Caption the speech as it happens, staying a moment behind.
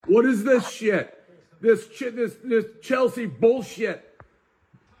What is this shit? This Chelsea bullshit.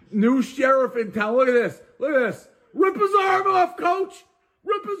 New sheriff in town. Look at this. Look at this. Rip his arm off, coach.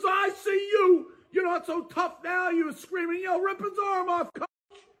 Rip his I see you. You're not so tough now. You were screaming, yo, rip his arm off, coach.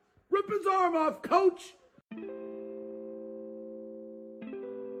 Rip his arm off, coach.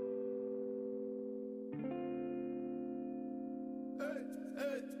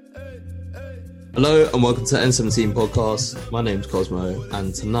 Hello and welcome to N17 Podcast. My name's Cosmo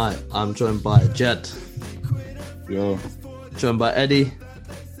and tonight I'm joined by Jed. Yo. Joined by Eddy.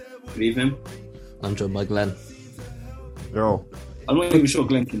 Good evening. I'm joined by Glenn. Yo. I'm not even sure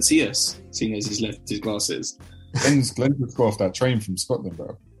Glenn can see us, seeing as he's left his glasses. Glenn just got off that train from Scotland,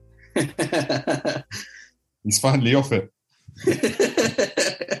 bro. He's finally off it.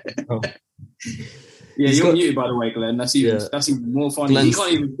 Oh. Yeah, you're muted, by the way, Glenn. That's even more funny. Glenn's, you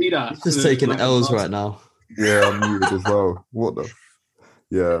can't even see that. He's just taking L's right now. Yeah, I'm muted as well. What the?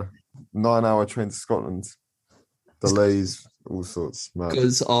 Yeah, 9-hour train to Scotland. Delays, all sorts.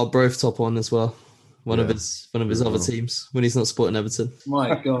 Because our both top on as well. One of his other teams when he's not supporting Everton.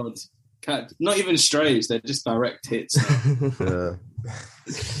 My God, not even strays; they're just direct hits. Yeah,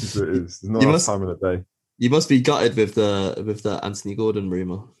 it is. There's not enough time in the day. You must be gutted with the Anthony Gordon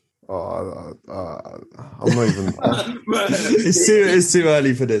rumor. Oh, I'm not even. It's too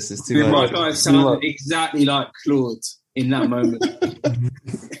early for this. It's too early. My guy sounded exactly like Claude in that moment.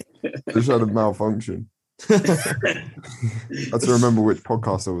 Just had a malfunction. I had to remember which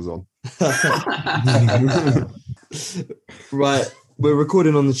podcast I was on. Right, we're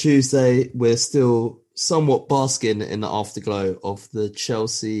recording on the Tuesday. We're still somewhat basking in the afterglow of the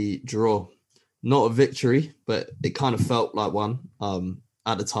Chelsea draw. Not a victory, but it kind of felt like one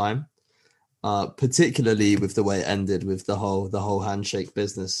at the time. Particularly with the way it ended with the whole handshake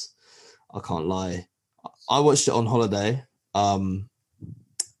business. I can't lie. I watched it on holiday.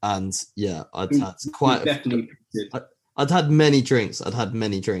 And yeah, I'd had many drinks.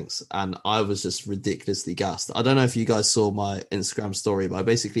 And I was just ridiculously gassed. I don't know if you guys saw my Instagram story, but I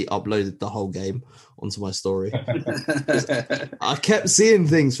basically uploaded the whole game onto my story. I kept seeing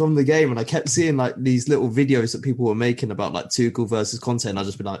things from the game and I kept seeing like these little videos that people were making about like Tuchel versus Conte. And I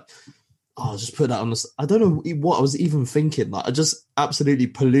just been like, I'll just put that on this. I don't know what I was even thinking. Like, I just absolutely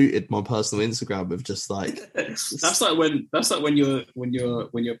polluted my personal Instagram with just like. that's like when you're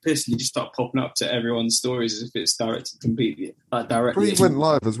pissed and you just start popping up to everyone's stories as if it's directed completely directly. You went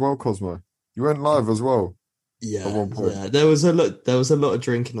live as well, Cosmo. You went live as well. Yeah, at one point. Yeah. There was a lot of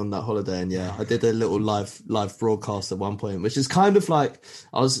drinking on that holiday, and yeah, I did a little live broadcast at one point, which is kind of like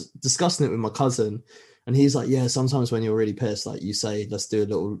I was discussing it with my cousin. And he's like, yeah, sometimes when you're really pissed, like you say, let's do a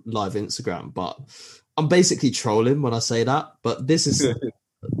little live Instagram. But I'm basically trolling when I say that. But this is,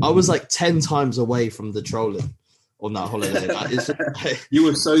 I was like 10 times away from the trolling on that holiday. You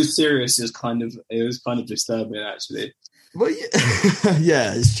were so serious. It was kind of disturbing, actually. Well,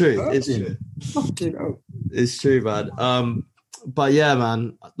 yeah, it's true. It's true. It's true, man. But yeah,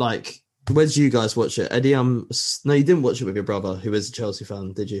 man, like, where did you guys watch it? Eddy, no, you didn't watch it with your brother, who is a Chelsea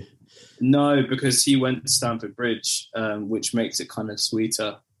fan, did you? No, because he went to Stamford Bridge, which makes it kind of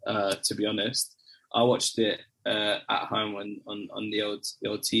sweeter, to be honest. I watched it at home on the old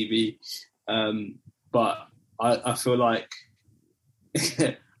TV, but I feel like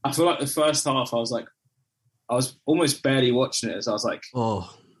the first half I was almost barely watching it, as I was like,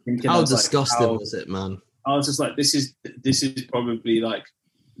 how disgusting was it, man? I was just like, this is probably like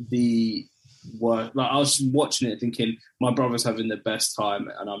the worst. Like, I was watching it thinking my brother's having the best time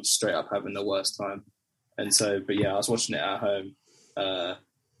and I'm straight up having the worst time. And so, but yeah, I was watching it at home.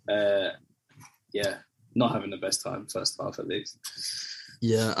 Not having the best time, first half at least.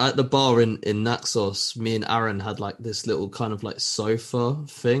 Yeah, at the bar in Naxos, me and Aaron had like this little kind of like sofa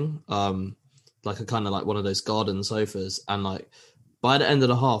thing, like a kind of like one of those garden sofas. And like by the end of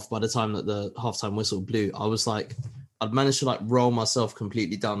the half, by the time that the halftime whistle blew, I was like, I'd managed to like roll myself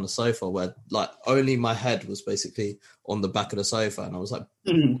completely down the sofa where like only my head was basically on the back of the sofa. And I was like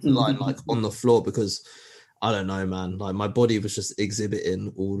lying like on the floor because I don't know, man, like my body was just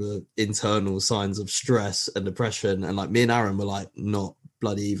exhibiting all the internal signs of stress and depression. And like me and Aaron were like not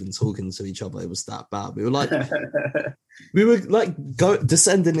bloody even talking to each other. It was that bad. We were like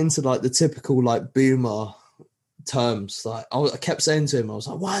descending into like the typical like boomer terms. Like I kept saying to him, I was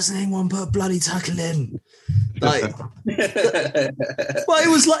like, why hasn't anyone put a bloody tackle in? Like, but it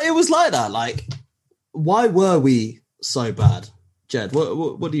was like that. Like, why were we so bad, Jed?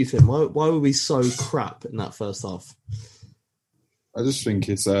 What do you think? Why were we so crap in that first half? I just think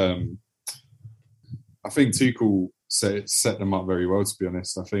it's. I think Tuchel set them up very well. To be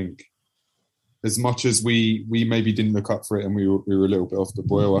honest, I think as much as we maybe didn't look up for it and we were a little bit off the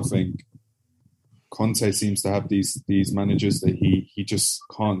boil, I think Conte seems to have these managers that he just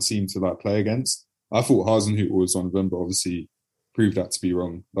can't seem to like play against. I thought Hasenhüttl was one of them, but obviously proved that to be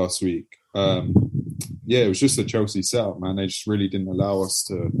wrong last week. It was just a Chelsea setup, man. They just really didn't allow us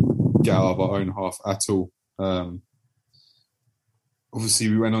to get out of our own half at all. Obviously,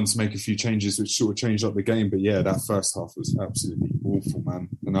 we went on to make a few changes which sort of changed up the game. But yeah, that first half was absolutely awful, man.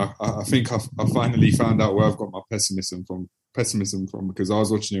 And I think I finally found out where I've got my pessimism from because I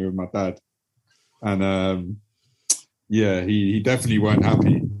was watching it with my dad. And he definitely weren't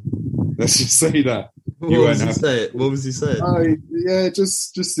happy. Let's just say that. What was he saying?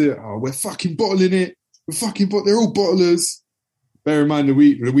 We're fucking bottling it. They're all bottlers. Bear in mind the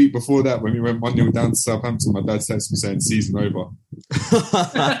week before that when we went 1-0 down to Southampton, my dad texted me saying season over.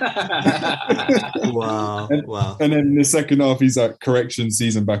 Wow. And then in the second half, he's like, correction,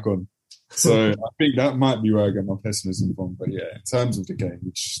 season back on. So I think that might be where I get my pessimism from. But yeah, in terms of the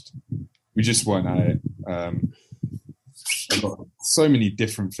game, we just weren't at it. So many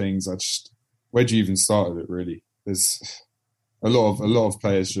different things. Where do you even start with it? Really, there's a lot of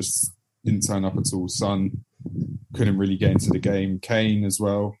players just didn't turn up at all. Son couldn't really get into the game. Kane as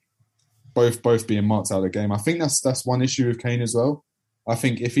well, both being marked out of the game. I think that's one issue with Kane as well. I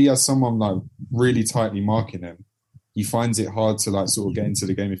think if he has someone like really tightly marking him, he finds it hard to like sort of get into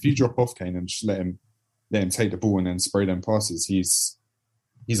the game. If you drop off Kane and just let him take the ball and then spray them passes, he's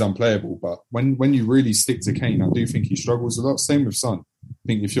unplayable. But when you really stick to Kane, I do think he struggles a lot. Same with Son. I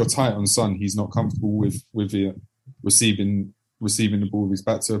think if you're tight on Son, he's not comfortable with the receiving the ball with his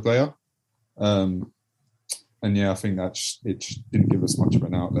back to a player. And yeah, I think it didn't give us much of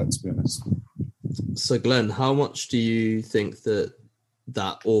an outlet, to be honest. So Glenn, how much do you think that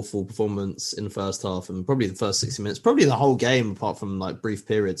awful performance in the first half and probably the first 60 minutes, probably the whole game apart from like brief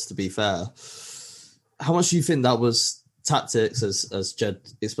periods, to be fair, how much do you think that was tactics, as Jed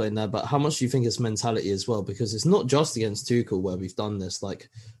explained there, but how much do you think it's mentality as well? Because it's not just against Tuchel where we've done this. Like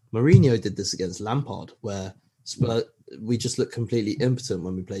Mourinho did this against Lampard, where we just look completely impotent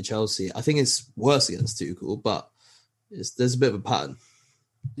when we play Chelsea. I think it's worse against Tuchel, but there's a bit of a pattern.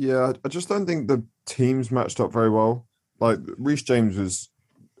 Yeah, I just don't think the teams matched up very well. Like Reece James was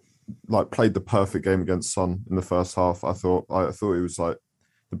played the perfect game against Son in the first half. I thought he was like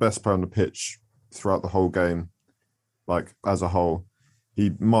the best player on the pitch throughout the whole game. Like as a whole,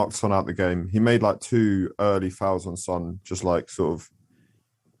 he marked Son out the game. He made like 2 early fouls on Son, just like sort of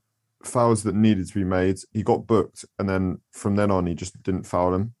fouls that needed to be made. He got booked, and then from then on, he just didn't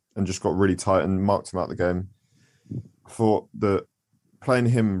foul him and just got really tight and marked him out the game. I thought that playing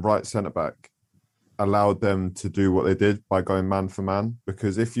him right centre back allowed them to do what they did by going man for man.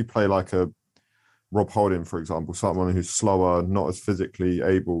 Because if you play like a Rob Holding, for example, someone who's slower, not as physically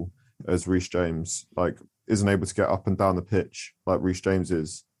able as Reece James, like isn't able to get up and down the pitch like Reece James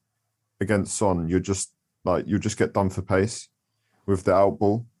is, against Son, you just get done for pace with the out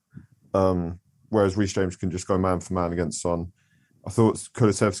ball. Whereas Reece James can just go man for man against Son. I thought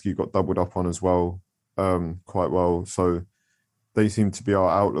Kulusevski got doubled up on as well, quite well. So they seem to be our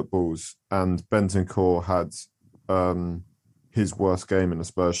outlet balls. And Bentancur had his worst game in a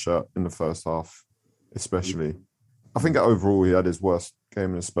Spurs shirt in the first half, especially. I think overall he had his worst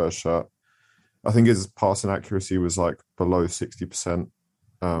game in a Spurs shirt. I think his passing accuracy was like below 60%,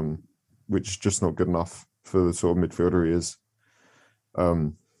 which is just not good enough for the sort of midfielder he is.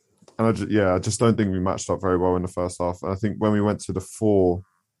 And I just don't think we matched up very well in the first half. And I think when we went to the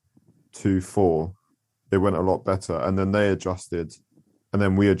 4-2-4, it went a lot better. And then they adjusted, and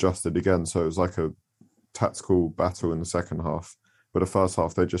then we adjusted again. So it was like a tactical battle in the second half. But the first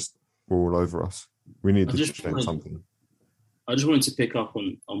half, they just were all over us. We needed to change something. I just wanted to pick up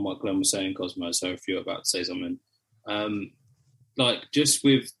on what Glenn was saying, Cosmo. So if you're about to say something, just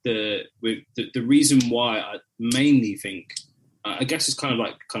with the reason why I mainly think, I guess it's kind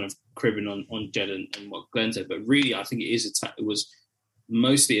of cribbing on Jed and what Glenn said, but really I think it was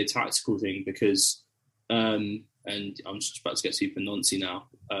mostly a tactical thing because, and I'm just about to get super noncy now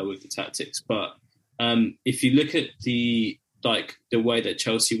with the tactics, but if you look at the way that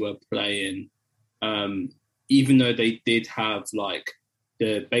Chelsea were playing, even though they did have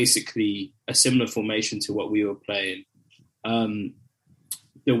basically a similar formation to what we were playing,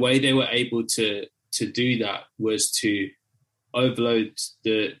 the way they were able to do that was to overload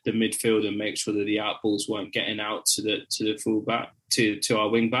the midfield and make sure that the out balls weren't getting out to the fullback to our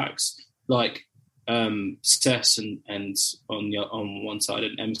wing backs, like Cess and on one side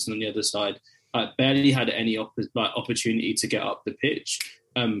and Emerson on the other side. Barely had any opportunity to get up the pitch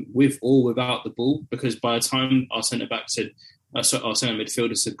with or without the ball, because by the time our centre backs had our centre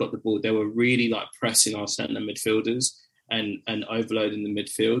midfielders had got the ball, they were really like pressing our centre midfielders and overloading the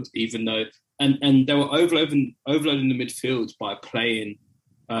midfield, even though and they were overloading the midfield by playing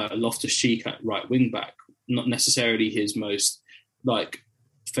Loftus-Cheek at right wing back, not necessarily his most like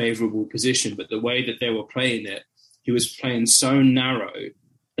favourable position, but the way that they were playing it, he was playing so narrow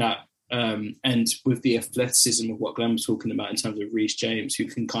that and with the athleticism of what Glenn was talking about in terms of Reece James, who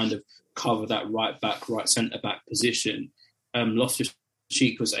can kind of cover that right centre back position,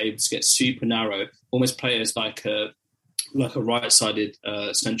 Loftus-Cheek was able to get super narrow, almost play as like a right-sided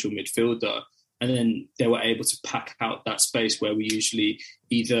central midfielder, and then they were able to pack out that space where we usually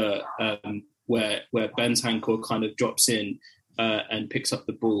either where Bentancur kind of drops in and picks up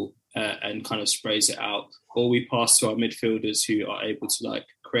the ball and kind of sprays it out, or we pass to our midfielders who are able to like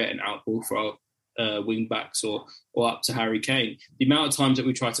create an outball for our wing backs or up to Harry Kane. The amount of times that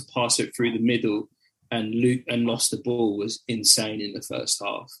we tried to pass it through the middle and lost the ball was insane in the first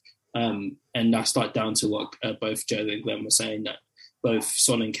half. And that's like down to what both Jed and Glenn were saying, that both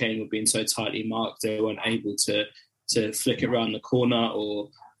Son and Kane were being so tightly marked, they weren't able to flick it around the corner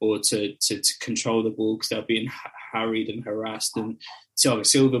or to control the ball because they were being harried and harassed. And Thiago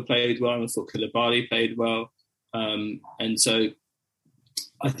Silva played well, and I thought Koulibaly played well. And so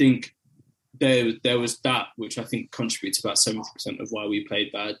I think there was that, which I think contributes about 70% of why we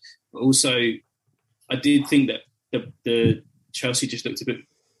played bad. But also, I did think that the Chelsea just looked a bit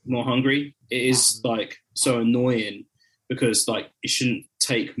more hungry. It is like so annoying because like it shouldn't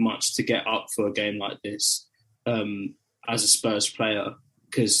take much to get up for a game like this as a Spurs player,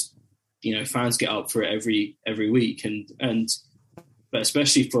 because you know fans get up for it every week, but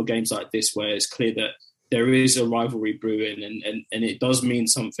especially for games like this where it's clear that there is a rivalry brewing and it does mean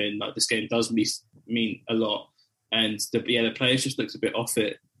something. Like this game does mean a lot, and the players just looked a bit off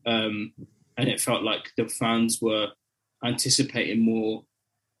it, and it felt like the fans were anticipating more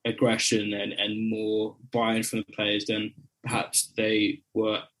aggression and more buy-in from the players than perhaps they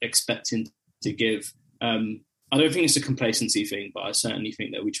were expecting to give. I don't think it's a complacency thing, but I certainly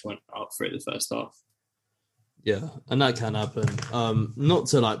think that we just weren't up for it the first half. Yeah, and that can happen. Not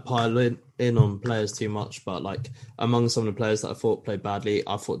to like pile in on players too much, but like among some of the players that I thought played badly,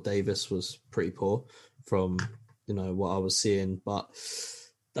 I thought Davis was pretty poor from what I was seeing. But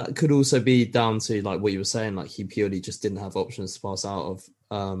that could also be down to like what you were saying, like he purely just didn't have options to pass out of.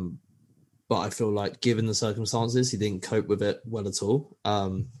 But I feel like given the circumstances, he didn't cope with it well at all.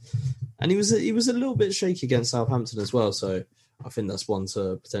 And he was a little bit shaky against Southampton as well. So I think that's one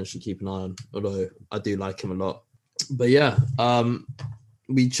to potentially keep an eye on, although I do like him a lot. But yeah,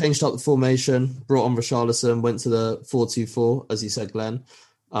 we changed up the formation, brought on Richarlison, went to the 4-2-4, as you said, Glenn.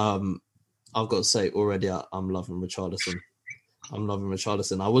 I've got to say already, I'm loving Richarlison.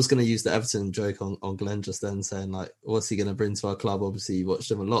 I was going to use the Everton joke on Glenn just then, saying like, what's he going to bring to our club? Obviously, you watched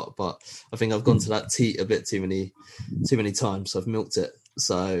him a lot, but I think I've gone to that teat a bit too many times. So I've milked it.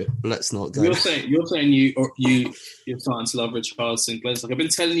 So let's not go. You're saying you're starting to love Richarlison. Glenn's like, I've been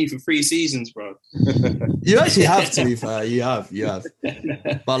telling you for 3 seasons, bro. You actually have, to be fair. You have.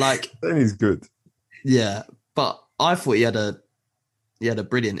 But like, then he's good. Yeah, but I thought he had a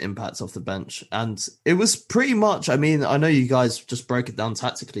brilliant impact off the bench, and it was pretty much. I mean, I know you guys just broke it down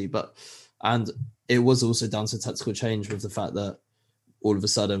tactically, and it was also down to tactical change with the fact that all of a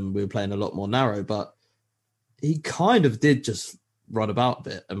sudden we were playing a lot more narrow. But he kind of did just run about a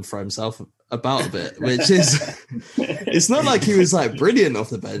bit and throw himself about a bit, which is it's not like he was like brilliant off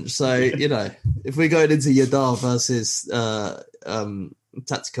the bench. So if we're going into Yadar versus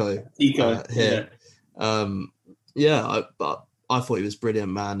Tactico here, but I thought he was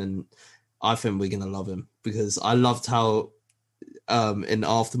brilliant, man, and I think we're gonna love him because I loved how in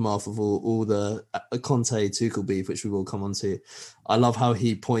aftermath of all the Conte Tuchel beef, which we will come on to, I love how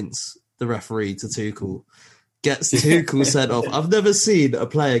he points the referee to Tuchel, gets Tuchel sent off. I've never seen a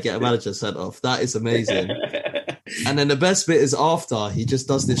player get a manager sent off. That is amazing. And then the best bit is after he just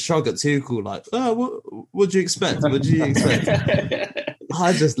does this shrug at Tuchel, like, "Oh, what do you expect? What do you expect?"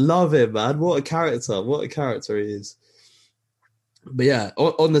 I just love him, man. What a character he is. But yeah,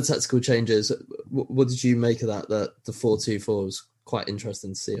 on the tactical changes, what did you make of that? That the 4-2-4 was quite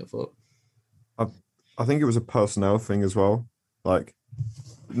interesting to see, I thought. I think it was a personnel thing as well. Like,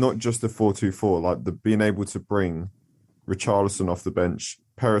 not just the 4-2-4, like the being able to bring Richarlison off the bench,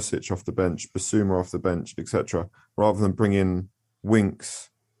 Perisic off the bench, Basuma off the bench, etc., rather than bring in Winks,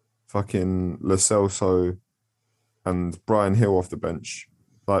 fucking Lo Celso, and Brian Hill off the bench.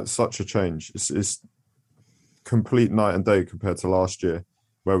 Like, such a change. It's complete night and day compared to last year,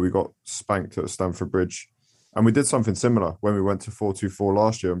 where we got spanked at Stamford Bridge. And we did something similar when we went to 4-2-4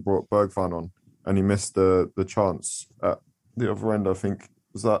 last year and brought Bergwijn on, and he missed the chance at the other end. I think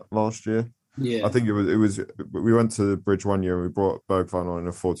was that last year. Yeah. I think it was. We went to the Bridge one year and we brought Bergvijn on in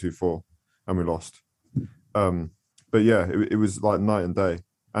a 4-2-4 and we lost. But yeah, it was like night and day,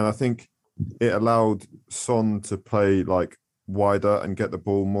 and I think it allowed Son to play like wider and get the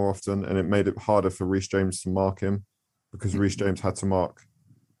ball more often, and it made it harder for Reece James to mark him because Reece James had to mark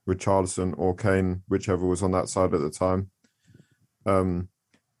Richarlison or Kane, whichever was on that side at the time.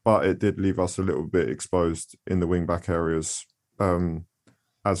 But it did leave us a little bit exposed in the wing-back areas.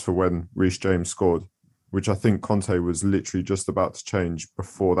 As for when Reece James scored, which I think Conte was literally just about to change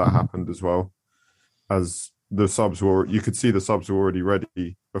before that happened as well. As the subs were, you could see the subs were already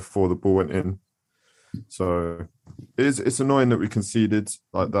ready before the ball went in. So it's annoying that we conceded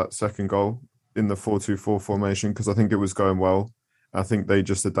like that second goal in the 4-2-4 formation because I think it was going well. I think they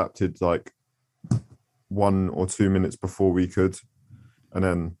just adapted like 1 or 2 minutes before we could. And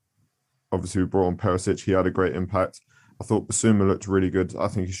then obviously we brought on Perisic. He had a great impact. I thought Basuma looked really good. I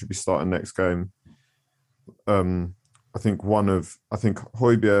think he should be starting next game. I think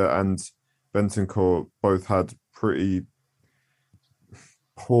Højbjerg and Bentancur both had pretty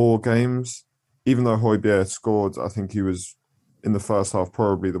poor games. Even though Højbjerg scored, I think he was in the first half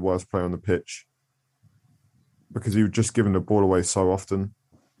probably the worst player on the pitch because he was just giving the ball away so often,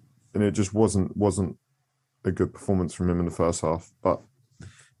 and it just wasn't a good performance from him in the first half. But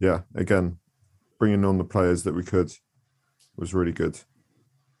yeah, again, bringing on the players that we could was really good.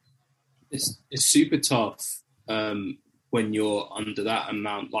 It's super tough when you're under that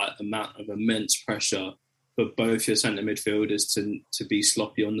amount of immense pressure for both your centre midfielders to be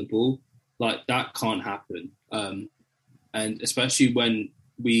sloppy on the ball. Like that can't happen, and especially when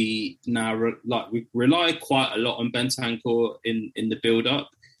we now we rely quite a lot on Bentancur in the build up.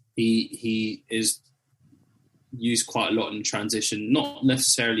 He is used quite a lot in transition, not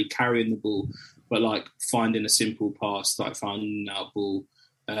necessarily carrying the ball, but like finding a simple pass, like finding an out ball,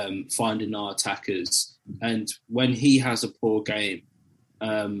 finding our attackers. And when he has a poor game,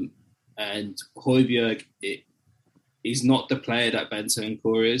 and Højbjerg is not the player that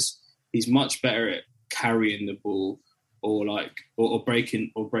Bentancur is. He's much better at carrying the ball or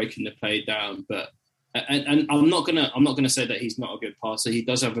breaking the play down. But and I'm not gonna say that he's not a good passer. He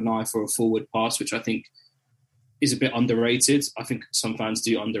does have an eye for a forward pass, which I think is a bit underrated. I think some fans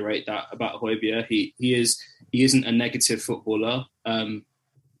do underrate that about Højbjerg. He isn't a negative footballer,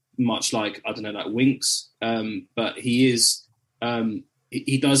 much like like Winks, but he is.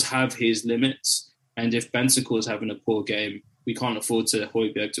 He does have his limits, and if Bentancur is having a poor game, we can't afford to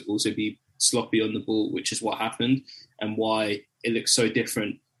Højbjerg to also be sloppy on the ball, which is what happened, and why it looks so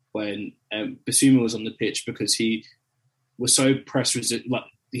different when Basuma was on the pitch because he was so press resistant. Like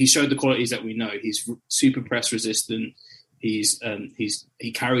he showed the qualities that we know. He's super press resistant. He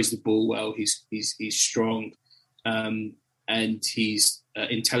carries the ball well. He's strong, and he's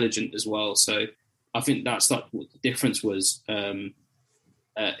intelligent as well. So I think that's like what the difference was,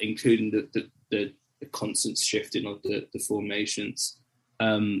 including the constant shifting of the formations.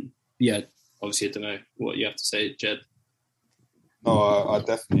 Obviously I don't know what you have to say, Jed. No, I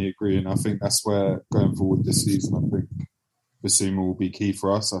definitely agree, and I think that's where going forward this season, I think Basuma will be key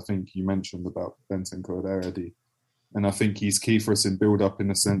for us. I think you mentioned about Bentancur there, Eddy, and I think he's key for us in build-up in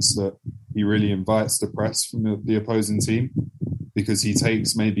the sense that he really invites the press from the opposing team because he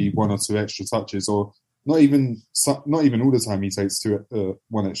takes maybe 1 or 2 extra touches, or not even all the time he takes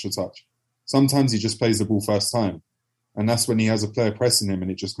 1 extra touch. Sometimes he just plays the ball first time, and that's when he has a player pressing him and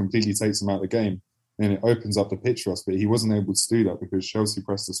it just completely takes him out of the game. And it opens up the pitch for us, but he wasn't able to do that because Chelsea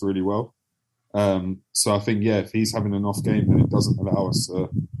pressed us really well. So I think, if he's having an off game, then it doesn't allow us to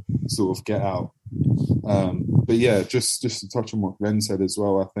sort of get out. But just to touch on what Glenn said as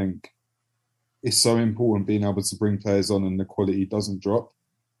well, I think it's so important being able to bring players on and the quality doesn't drop.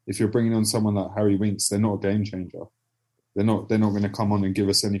 If you're bringing on someone like Harry Winks, they're not a game changer. They're not going to come on and give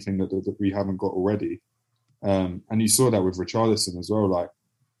us anything that we haven't got already. And you saw that with Richarlison as well. Like,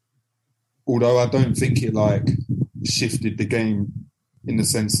 although I don't think it shifted the game in the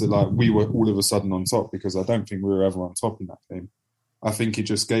sense that we were all of a sudden on top, because I don't think we were ever on top in that game. I think it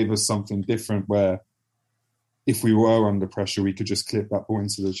just gave us something different where if we were under pressure, we could just clip that ball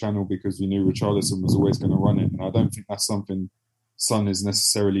into the channel because we knew Richarlison was always going to run it. And I don't think that's something Son is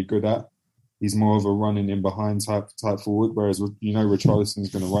necessarily good at. He's more of a running in behind type forward, whereas Richarlison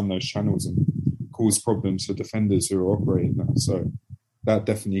is going to run those channels and cause problems for defenders who are operating that. So that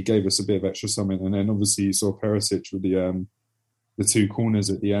definitely gave us a bit of extra something. And then obviously you saw Perisic with the 2 corners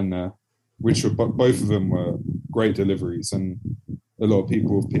at the end there, which were both of them were great deliveries. And a lot of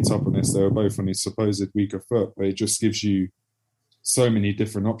people have picked up on this. They were both on his supposed weaker foot, but it just gives you so many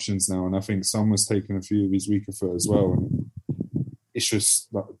different options now. And I think Son was taking a few of his weaker foot as well. And it's just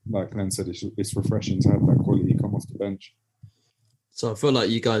like Glenn said, it's refreshing to have that quality come off the bench. So I feel like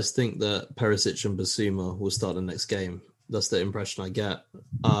you guys think that Perisic and Basuma will start the next game. That's the impression I get.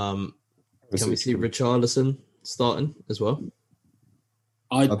 Can we see Richarlison starting as well?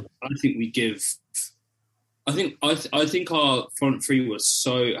 I think we give. I think our front three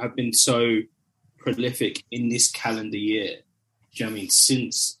have been so prolific in this calendar year. Do you know what I mean?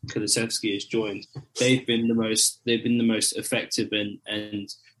 Since Kulusevski has joined, they've been the most effective and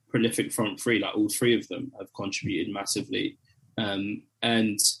prolific front three. Like all three of them have contributed massively.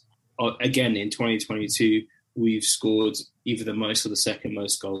 And again, in 2022, we've scored either the most or the second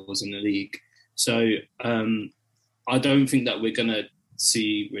most goals in the league. So I don't think that we're going to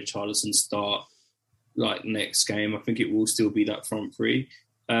see Richarlison start like next game. I think it will still be that front three.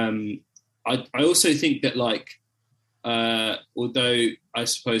 I also think that although I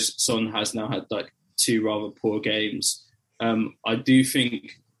suppose Son has now had like two rather poor games, I do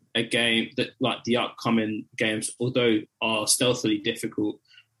think a game that like the upcoming games, although are stealthily difficult,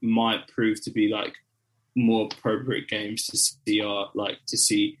 might prove to be like more appropriate games to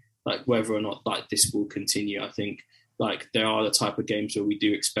see whether or not like this will continue. I think like there are the type of games where we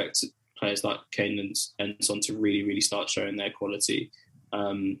do expect players like Kane and Son to really, really start showing their quality,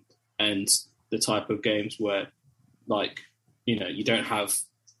 and the type of games where like, you know, you don't have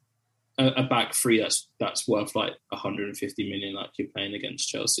a back three that's worth like 150 million like you're playing against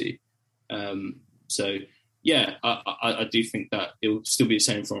Chelsea. So yeah, I do think that it will still be the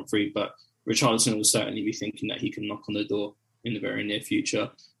same front three, but Richarlison will certainly be thinking that he can knock on the door in the very near future.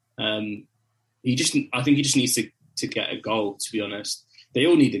 I think he just needs to get a goal, to be honest. They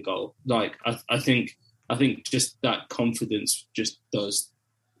all need a goal. Like I think just that confidence just does.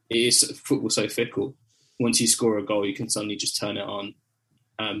 It is football so fickle. Once you score a goal, you can suddenly just turn it on.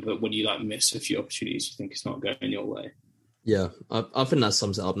 But when you like miss a few opportunities, you think it's not going your way. Yeah, I think that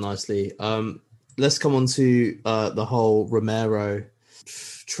sums it up nicely. Let's come on to the whole Romero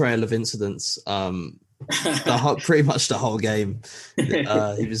trail of incidents. Pretty much the whole game. He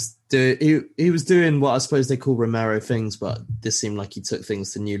was doing what I suppose they call Romero things, but this seemed like he took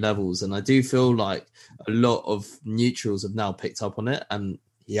things to new levels. And I do feel like a lot of neutrals have now picked up on it, and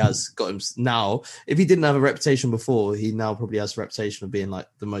he has got him now. If he didn't have a reputation before, he now probably has a reputation of being like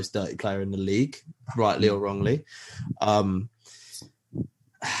the most dirty player in the league, rightly or wrongly.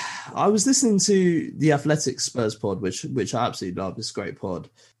 I was listening to the Athletic Spurs pod, which I absolutely love. It's a great pod.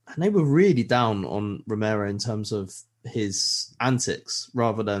 And they were really down on Romero in terms of his antics,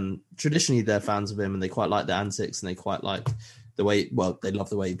 rather than traditionally they're fans of him and they quite like the antics and they quite like the way, well, they love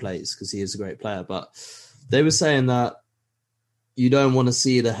the way he plays because he is a great player. But they were saying that you don't want to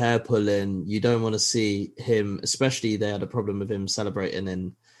see the hair pulling. You don't want to see him, especially they had a problem with him celebrating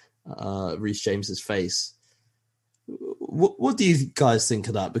in Reece James's face. What do you guys think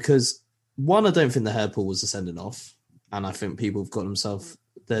of that? Because one, I don't think the hair pull was a sending off. And I think people have got themselves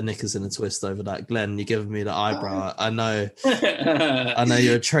their knickers in a twist over that. Glenn, you're giving me the eyebrow. I know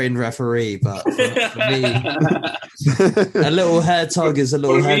you're a trained referee, but for me, a little hair tug is a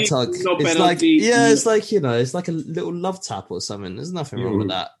little hair tug. It's like, it's like, you know, it's like a little love tap or something. There's nothing wrong with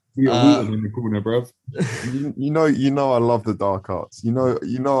that. In the corner, bruv. You know, I love the dark arts. You know,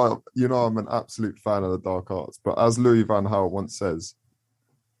 I'm an absolute fan of the dark arts. But as Louis van Gaal once says,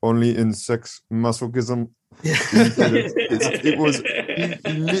 only in sex masochism. Yeah. He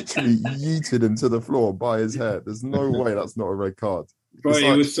literally yeeted him to the floor by his hair. There's no way that's not a red card. Bro,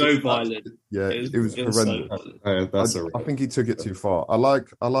 it was so violent. Yeah, it was horrendous. So I think he took it too far. I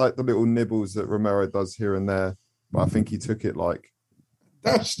like the little nibbles that Romero does here and there, but I think he took it like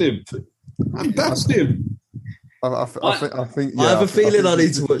dashed him. I think. Yeah, I have a feeling I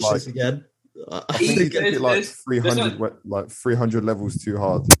need to watch this again. I think he took it like 300 levels too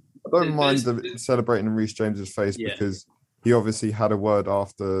hard. I don't mind celebrating in Reece James's face because he obviously had a word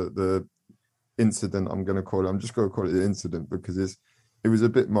after the incident. I'm just going to call it the incident because it was a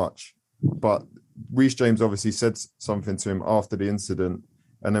bit much. But Reece James obviously said something to him after the incident,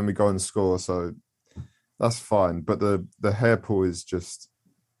 and then we go and score. So that's fine. But the hair pull is just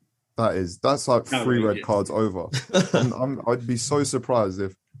that's like 3 red cards over. I'd be so surprised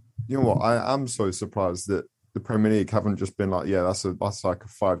if, you know what? I am so surprised that the Premier League haven't just been like, yeah, that's like a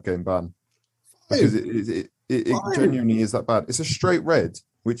 5-game ban, because it genuinely is that bad. It's a straight red,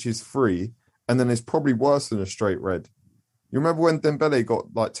 which is 3, and then it's probably worse than a straight red. You remember when Dembele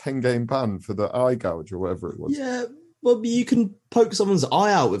got like 10-game ban for the eye gouge or whatever it was? Yeah, well, you can poke someone's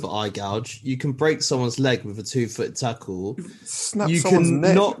eye out with an eye gouge. You can break someone's leg with a 2-foot tackle. You can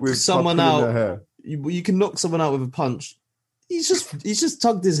knock someone out. You can knock someone out with a punch. He's just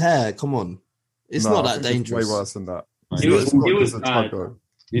tugged his hair. Come on. It's not that dangerous. It's way worse than that. It was It's not it was just a bad. tug, though.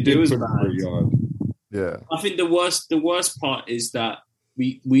 He It did was put it bad. pretty hard. Yeah. I think the worst part is that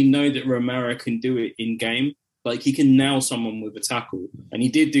we know that Romero can do it in game. Like he can nail someone with a tackle, and he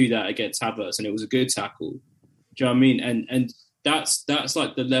did do that against Havertz, and it was a good tackle. Do you know what I mean? And that's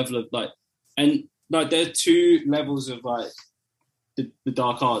like the level of like, and like there are two levels of like the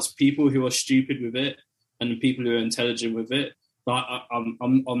dark arts: people who are stupid with it, and people who are intelligent with it. Like I'm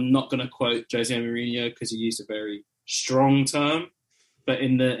not going to quote Jose Mourinho because he used a very strong term, but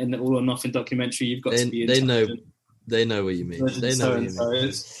in the All or Nothing documentary, you've got to be intelligent. They know what you mean. They know what you mean.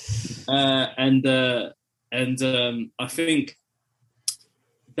 I think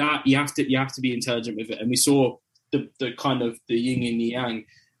that you have to be intelligent with it, and we saw the kind of the yin and yang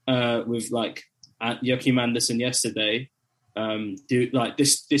with like Joachim Andersen yesterday.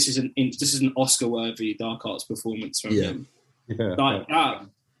 This is an Oscar worthy dark arts performance from him. Yeah. Like that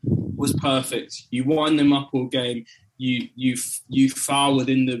was perfect. You wind them up all game. You foul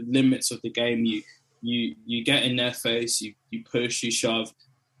within the limits of the game. You get in their face. You push. You shove.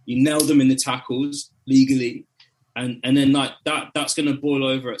 You nail them in the tackles legally, and then like that's going to boil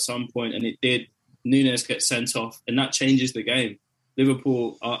over at some point, and it did. Nunes gets sent off, and that changes the game.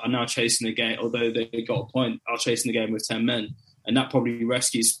 Liverpool are now chasing the game, although they got a point. Are chasing the game with 10 men, and that probably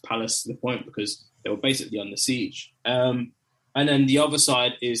rescues Palace to the point because they were basically under siege. And then the other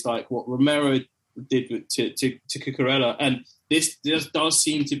side is like what Romero did to Cucurella, and this does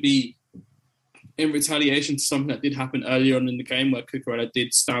seem to be in retaliation to something that did happen earlier on in the game where Cucurella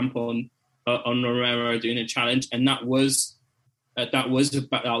did stamp on Romero doing a challenge, and that was a bad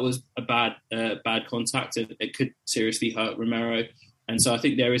contact. It could seriously hurt Romero, and so I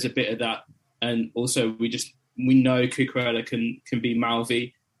think there is a bit of that. And also we know Cucurella can be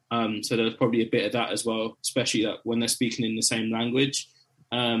mouthy, so there's probably a bit of that as well, especially that when they're speaking in the same language.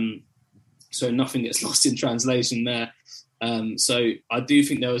 So nothing gets lost in translation there. So I do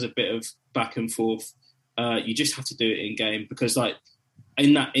think there was a bit of back and forth. You just have to do it in game because, like,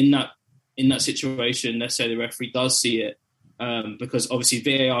 in that situation, let's say the referee does see it, because obviously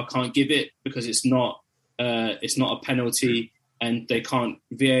VAR can't give it because it's not a penalty, and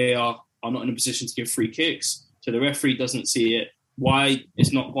VAR are not in a position to give free kicks. So the referee doesn't see it. Why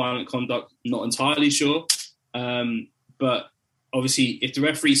it's not violent conduct, not entirely sure. But obviously, if the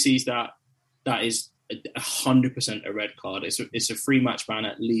referee sees that, that is 100% a red card. It's a 3-match ban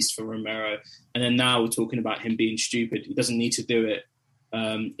at least for Romero. And then now we're talking about him being stupid. He doesn't need to do it,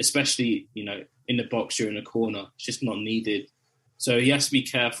 especially in the box during a corner. It's just not needed. So he has to be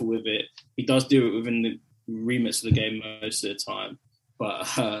careful with it. He does do it within the remits of the game most of the time.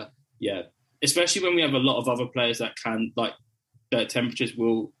 But yeah, especially when we have a lot of other players that can, like, their temperatures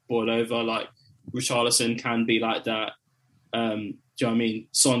will boil over. Like Richarlison can be like that. Do you know what I mean?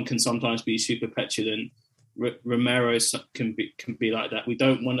 Son can sometimes be super petulant. Romero can be like that. We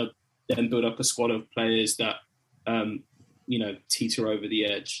don't want to then build up a squad of players that teeter over the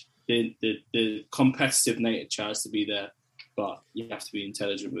edge. The competitive nature has to be there, but you have to be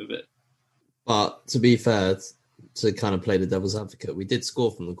intelligent with it. But to be fair, to kind of play the devil's advocate, we did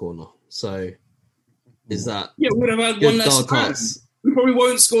score from the corner. So is that... Yeah, we would have had one less time. We probably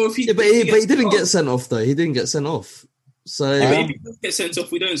won't score if he... Yeah, but he didn't get sent off, though. He didn't get sent off. So if he does get sent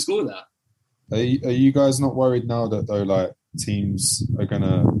off, we don't score that. Are you guys not worried now that, though, like, teams are going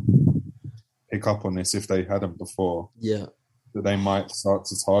to pick up on this if they hadn't before? Yeah. That they might start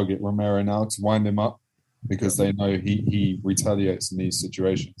to target Romero now to wind him up because they know he retaliates in these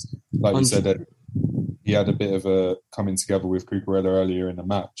situations. Like you said, that he had a bit of a coming together with Cucurella earlier in the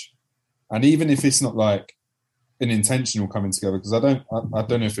match. And even if it's not like an intentional coming together, because I don't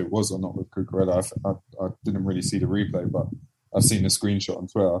know if it was or not with Cucurella. I didn't really see the replay, but I've seen a screenshot on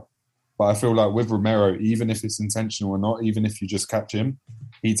Twitter. But I feel like with Romero, even if it's intentional or not, even if you just catch him,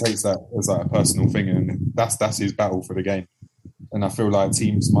 he takes that as like a personal thing, and that's his battle for the game. And I feel like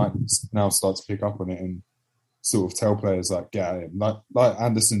teams might now start to pick up on it and sort of tell players like get at him, like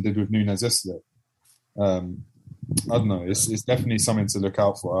Anderson did with Nunes yesterday. I don't know. It's definitely something to look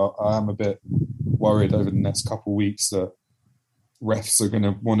out for. I am a bit worried over the next couple of weeks that refs are going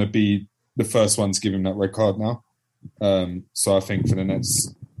to want to be the first one to give him that red card now. So I think for the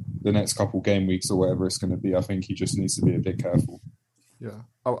next couple game weeks or whatever it's going to be, I think he just needs to be a bit careful. Yeah,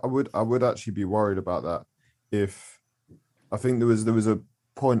 I would actually be worried about that. If I think there was a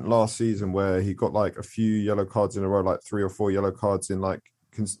point last season where he got like a few yellow cards in a row, like 3 or 4 yellow cards in like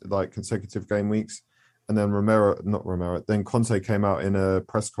consecutive game weeks. And then then Conte came out in a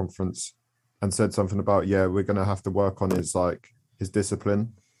press conference and said something about, we're going to have to work on his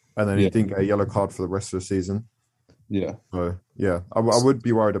discipline. And then he didn't get a yellow card for the rest of the season. Yeah. So, I would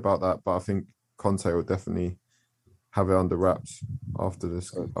be worried about that. But I think Conte will definitely have it under wraps after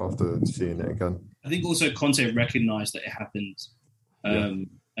seeing it again. I think also Conte recognised that it happened, and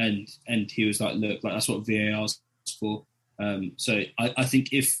he was like, "Look, like that's what VAR's for." So I think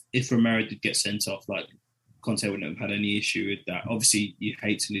if Romero did get sent off, like Conte wouldn't have had any issue with that. Obviously, you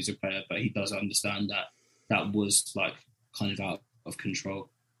hate to lose a player, but he does understand that that was like kind of out of control.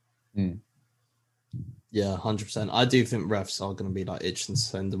 Mm. Yeah, 100%. I do think refs are going to be like itching to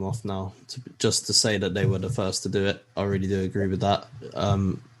send them off now, just to say that they were the first to do it. I really do agree with that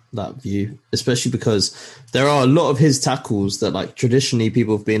that view, especially because there are a lot of his tackles that like traditionally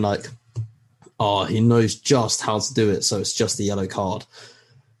people have been like, oh, he knows just how to do it, so it's just a yellow card.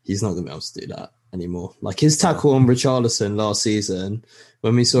 He's not going to be able to do that anymore. Like his tackle on Richarlison last season,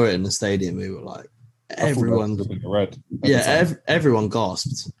 when we saw it in the stadium, we were like, everyone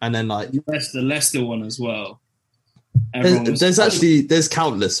gasped. And then like the Leicester one as well. There's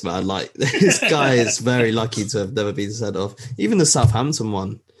countless, man. Like this guy is very lucky to have never been sent off. Even the Southampton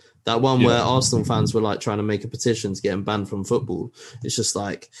one, that one where Arsenal fans were like trying to make a petition to get him banned from football. It's just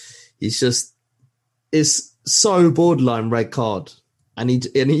like it's so borderline red card, and he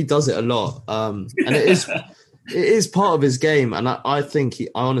does it a lot. And it is part of his game, and I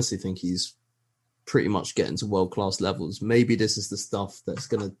honestly think he's pretty much getting to world-class levels. Maybe this is the stuff that's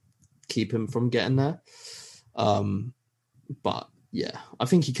going to keep him from getting there. But yeah, I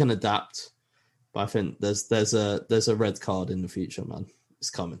think he can adapt. But I think there's a red card in the future, man. It's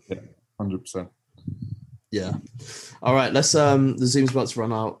coming. Yeah, 100%. Yeah. All right, let's the Zoom's about to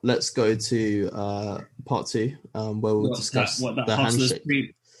run out. Let's go to part 2, where we'll discuss the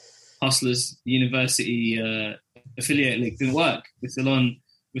handshake. Hustlers University affiliate league didn't work. We're still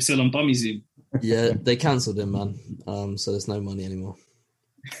on Bummy Zoom. Yeah, they cancelled him, man. So there's no money anymore.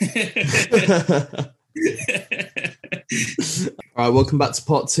 All right, welcome back to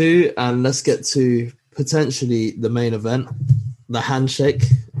part 2, and let's get to potentially the main event, the handshake.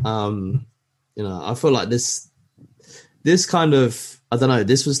 I feel like this kind of, I don't know,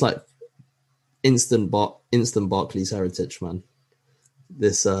 this was like instant Barclays heritage, man.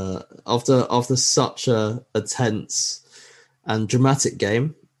 This after such a tense and dramatic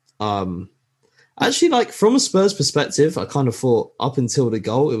game. Actually, like from a Spurs perspective, I kind of thought up until the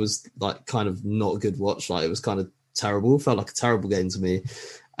goal, it was like kind of not a good watch. Like it was kind of terrible. It felt like a terrible game to me.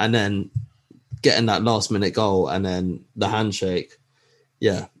 And then getting that last minute goal and then the handshake,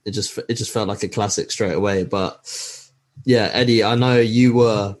 yeah, it just felt like a classic straight away. But yeah, Eddie, I know you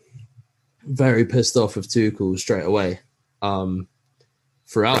were very pissed off with Tuchel straight away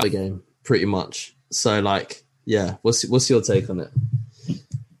throughout the game, pretty much. So like, yeah, what's your take on it?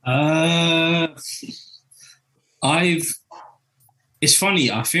 It's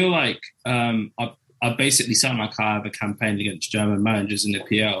funny. I feel like I basically sound like I have a campaign against German managers in the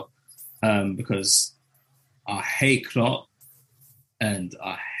PL because I hate Klopp and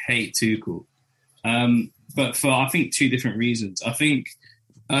I hate Tuchel, but for I think 2 different reasons. I think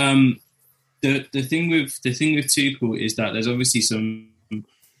the thing with Tuchel is that there's obviously some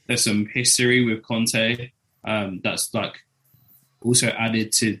history with Conte that's like also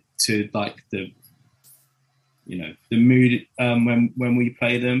added to like the mood when we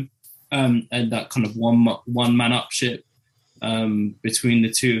play them, and that kind of one man up ship between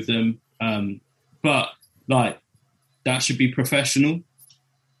the 2 of them. But like that should be professional.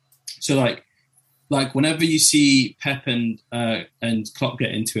 So like whenever you see Pep and Klopp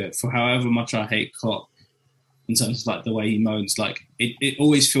get into it, for however much I hate Klopp in terms of like the way he moans, like it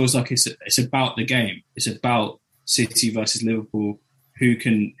always feels like it's about the game. It's about City versus Liverpool, who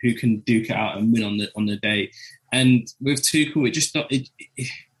can duke it out and win on the day. And with Tuchel,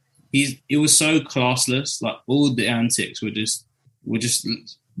 it was so classless. Like all the antics were just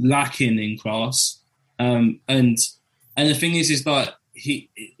lacking in class. And the thing is that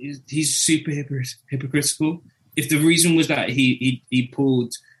he's super hypocritical. If the reason was that he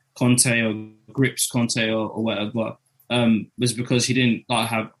pulled Conte or grips Conte or whatever, was because he didn't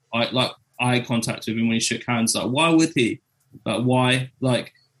have eye contact with him when he shook hands. Like, why would he? Like, why?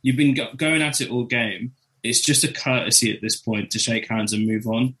 Like, you've been going at it all game. It's just a courtesy at this point to shake hands and move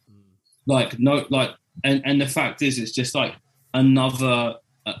on. Like, no, like, and the fact is, it's just like another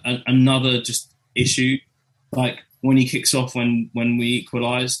just issue. Like when he kicks off when we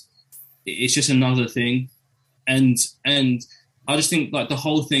equalised, it's just another thing. And I just think like the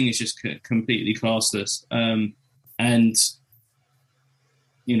whole thing is just completely classless. And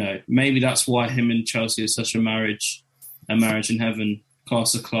maybe that's why him and Chelsea is such a marriage in heaven.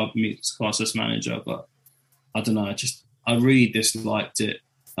 Class of club meets classless manager, but I don't know. I really disliked it,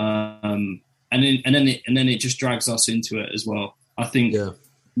 and then it just drags us into it as well. I think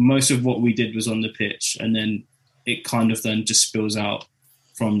most of what we did was on the pitch, and then it kind of then just spills out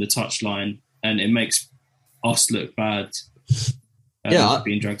from the touchline, and it makes us look bad.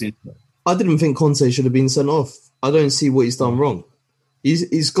 Being dragged into it. I didn't think Conte should have been sent off. I don't see what he's done wrong.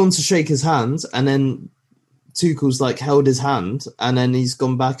 He's gone to shake his hand, and then Tuchel's like held his hand, and then he's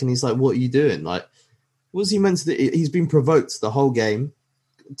gone back and he's like, "What are you doing?" Like, what's he meant to do? He's been provoked the whole game.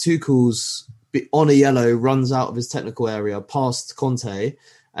 Tuchel's on a yellow, runs out of his technical area past Conte,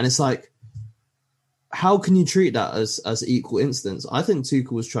 and it's like, how can you treat that as equal incidents? I think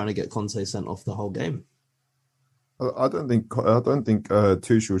Tuchel was trying to get Conte sent off the whole game. I don't think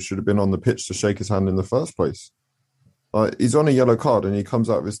Tuchel should have been on the pitch to shake his hand in the first place. He's on a yellow card and he comes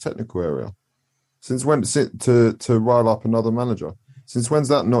out of his technical area. Since when to rile up another manager? Since when's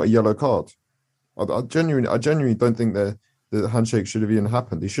that not a yellow card? I genuinely don't think the handshake should have even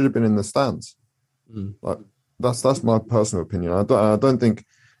happened. He should have been in the stands. Like that's my personal opinion. I don't think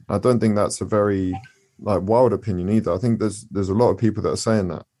that's a very wild opinion either. I think there's a lot of people that are saying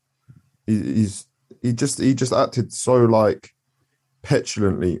that. He just acted so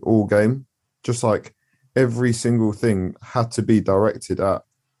petulantly all game. Just like every single thing had to be directed at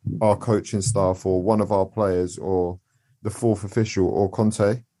our coaching staff or one of our players or the fourth official or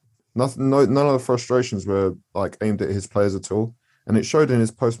Conte. None of the frustrations were aimed at his players at all. And it showed in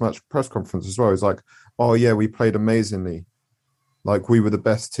his post-match press conference as well. He's like, "Oh yeah, we played amazingly. We were the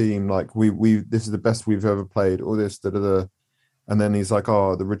best team. We this is the best we've ever played. All this, da da da." And then he's like,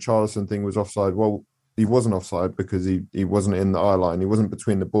 "Oh, the Richarlison thing was offside." Well, he wasn't offside because he wasn't in the eye line. He wasn't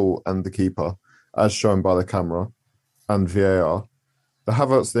between the ball and the keeper, as shown by the camera and VAR. The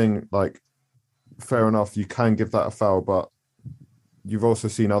Havertz thing, fair enough, you can give that a foul, but you've also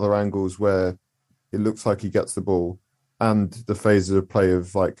seen other angles where it looks like he gets the ball and the phases of play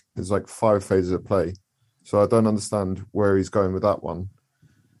of there's 5 phases of play. So I don't understand where he's going with that one.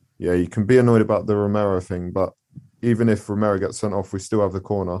 Yeah, you can be annoyed about the Romero thing, but even if Romero gets sent off, we still have the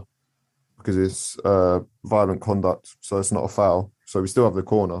corner because it's violent conduct, so it's not a foul. So we still have the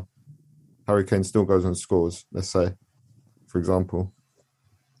corner. Harry Kane still goes and scores, let's say, for example.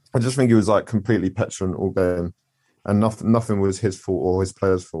 I just think he was completely petulant all game, and nothing was his fault or his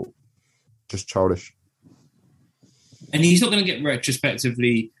players' fault. Just childish. And he's not going to get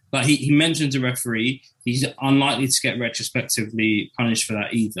retrospectively, he mentions a referee. He's unlikely to get retrospectively punished for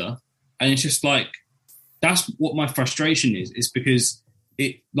that either. And it's just that's what my frustration is because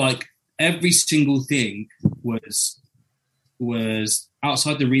it every single thing was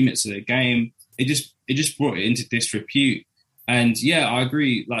outside the remits of the game. It just brought it into disrepute. And yeah, I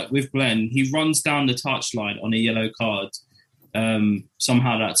agree. With Glenn, he runs down the touchline on a yellow card.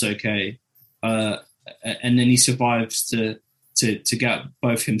 Somehow that's okay. And then he survives to get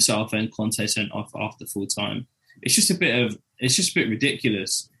both himself and Conte sent off after full time. It's just a bit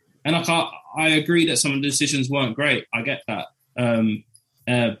ridiculous. And I agree that some of the decisions weren't great. I get that.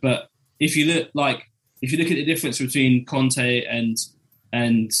 But if you look at the difference between Conte and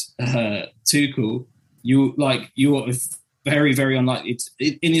Tuchel, you are very, very unlikely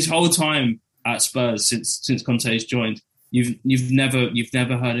in his whole time at Spurs since Conte's joined. You've never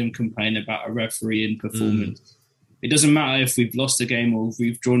heard him complain about a referee in performance. It doesn't matter if we've lost the game or if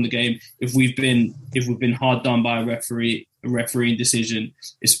we've drawn the game. If we've been hard done by a refereeing decision,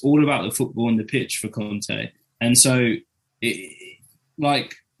 it's all about the football on the pitch for Conte. And so,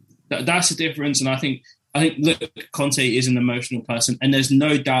 that's the difference. And I think look, Conte is an emotional person, and there's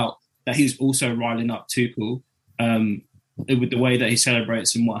no doubt that he's also riling up Tuchel with the way that he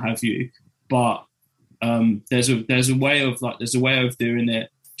celebrates and what have you. But there's a way of doing it.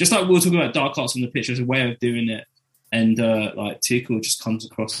 Just like we were talking about dark arts on the pitch, there's a way of doing it. And Tuchel just comes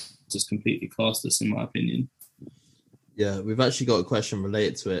across as completely classless, in my opinion. Yeah, we've actually got a question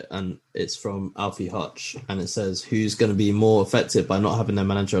related to it, and it's from Alfie Hutch, and it says, who's going to be more affected by not having their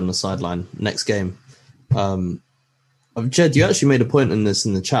manager on the sideline next game? Jed, you actually made a point in this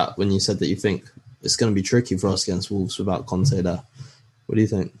in the chat when you said that you think it's going to be tricky for us against Wolves without Conte there. What do you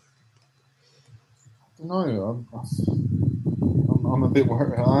think? No, I'm a bit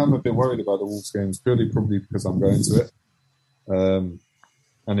worried. I am a bit worried about the Wolves games, probably because I'm going to it.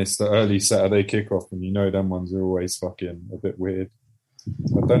 And it's the early Saturday kickoff, and them ones are always fucking a bit weird.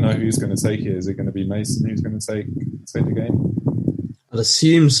 I don't know who's going to take it. Is it going to be Mason who's going to take the game? I'd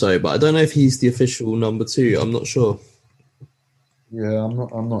assume so, but I don't know if he's the official number 2. I'm not sure. Yeah,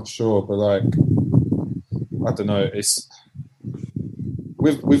 I'm not sure, but I don't know. It's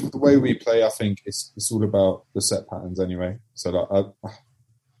with the way we play. I think it's all about the set patterns anyway. So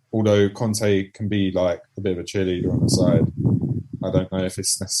although Conte can be a bit of a cheerleader on the side, I don't know if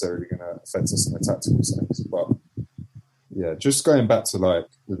it's necessarily going to affect us in a tactical sense. But yeah, just going back to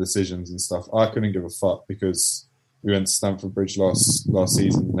the decisions and stuff, I couldn't give a fuck because we went to Stamford Bridge last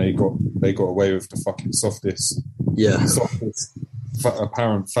season. And they got away with the fucking softest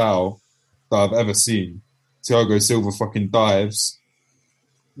apparent foul that I've ever seen. Thiago Silva fucking dives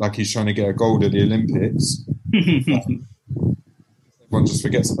like he's trying to get a gold at the Olympics. Everyone just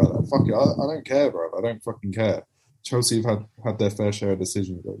forgets about that. Fuck it, I don't care, bro. I don't fucking care. Chelsea have had their fair share of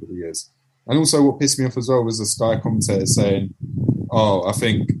decisions over the years. And also what pissed me off as well was the Sky commentator saying, "Oh, I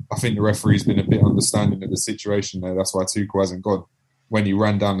think the referee's been a bit understanding of the situation there. That's why Tuchel hasn't gone when he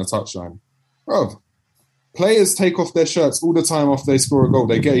ran down the touchline." Bro, players take off their shirts all the time after they score a goal.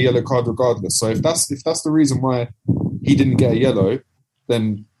 They get a yellow card regardless. So if that's the reason why he didn't get a yellow,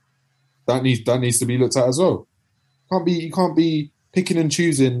 then that needs to be looked at as well. You can't be picking and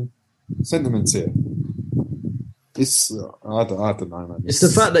choosing sentiments here. It's I don't know, man. It's the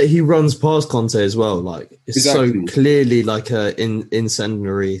fact that he runs past Conte as well. Like it's Exactly. so clearly like a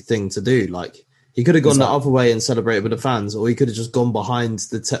incendiary thing to do. Like he could have gone the other way and celebrated with the fans, or he could have just gone behind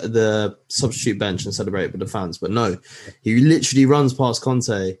the substitute bench and celebrated with the fans. But no, he literally runs past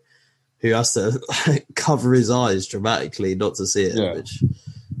Conte, who has to cover his eyes dramatically not to see it. Yeah. Which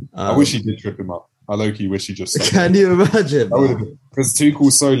I wish he did trip him up. I low-key wish he just... Can you imagine? Because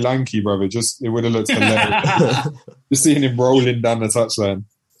Tuchel's so lanky, brother. It would have looked hilarious. Just seeing him rolling down the touchline.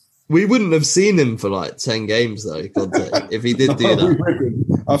 We wouldn't have seen him for like 10 games, though, if he did do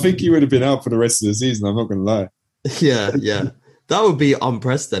that. I think he would have been out for the rest of the season, I'm not going to lie. Yeah. That would be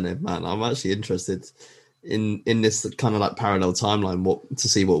unprecedented, man. I'm actually interested in this kind of like parallel timeline to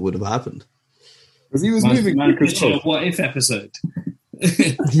see what would have happened. Because he was moving quick as well. What if episode?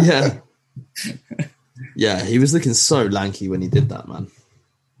 Yeah. Yeah, he was looking so lanky when he did that, man.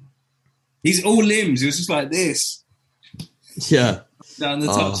 He's all limbs. He was just like this. Yeah. Down the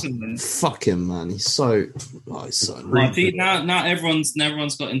touchline. Fuck him, man. He's so creepy. Now everyone's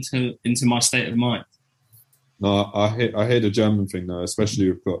got into my state of mind. No, I hear the German thing though,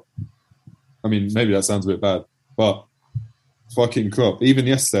 especially with Klopp. I mean, maybe that sounds a bit bad, but fucking Klopp. Even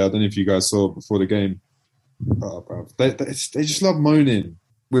yesterday, I don't know if you guys saw before the game. Oh, bro, they just love moaning.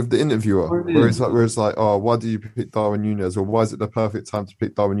 With the interviewer, where it's like, oh, why do you pick Darwin Núñez, or why is it the perfect time to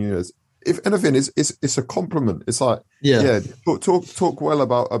pick Darwin Núñez? If anything, it's a compliment. It's like, talk well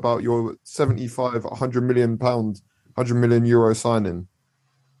about your 75, 100 million pound, 100 million euro signing.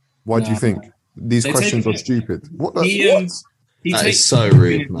 Why do you think these questions are stupid? What? He that takes is so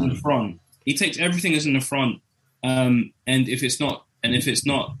rude, man. In the front. He takes everything as in the front, and if it's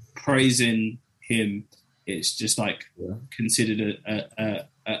not praising him, it's just like considered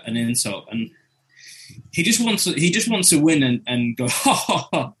an insult, and he just wants to win and go ha ha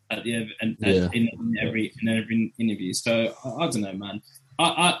ha at the end in every interview. So I don't know, man.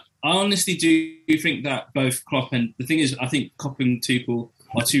 I honestly do think that both Klopp and the thing is, I think Klopp and Tuchel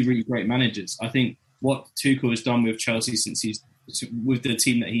are two really great managers. I think what Tuchel has done with Chelsea since he's with the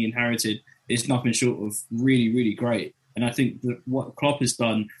team that he inherited is nothing short of really, really great. And I think that what Klopp has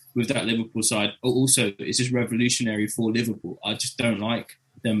done with that Liverpool side also is just revolutionary for Liverpool. I just don't like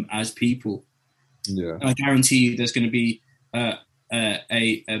them as people. Yeah, I guarantee you there's going to be a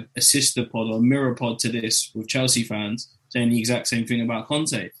sister pod or a mirror pod to this with Chelsea fans saying the exact same thing about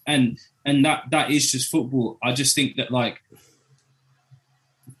Conte. And that is just football. I just think that I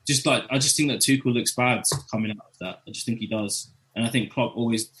just think that Tuchel looks bad coming out of that. I just think he does. And I think Klopp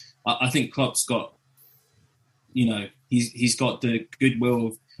I think Klopp's got, he's got the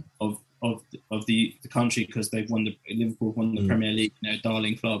goodwill of the country because they've Liverpool won the Premier League,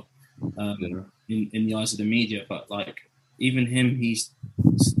 darling club in the eyes of the media. But even him, he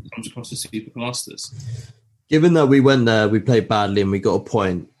comes across as super classless. Given that we went there, we played badly and we got a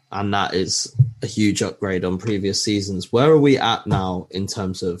point, and that is a huge upgrade on previous seasons. Where are we at now in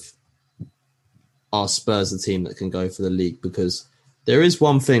terms of our Spurs, a team that can go for the league? Because there is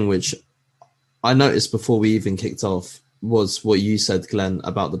one thing which I noticed before we even kicked off was what you said, Glenn,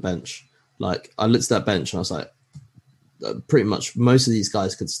 about the bench. I looked at that bench and I was like, pretty much most of these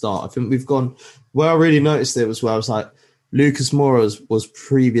guys could start. I think we've gone, where I really noticed it was where I was like, Lucas Moura was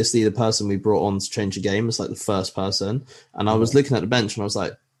previously the person we brought on to change the game. It's like the first person. And I was looking at the bench and I was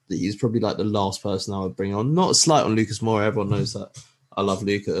like, he's probably like the last person I would bring on. Not a slight on Lucas Moura. Everyone knows that I love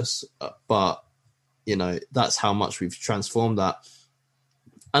Lucas. But, that's how much we've transformed that.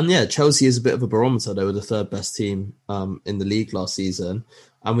 And yeah, Chelsea is a bit of a barometer. They were the third best team in the league last season.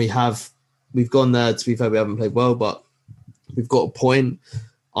 And we've gone there. To be fair, we haven't played well, but we've got a point.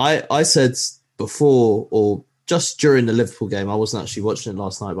 I said before, or just during the Liverpool game, I wasn't actually watching it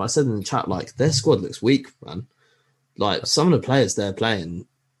last night, but I said in the chat, their squad looks weak, man. Some of the players they're playing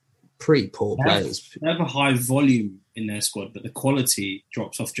pretty poor They have, players. they have a high volume in their squad, but the quality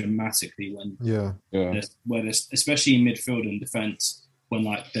drops off dramatically especially in midfield and defence, when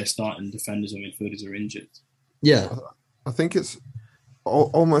like their starting defenders or midfielders are injured. Yeah, I think it's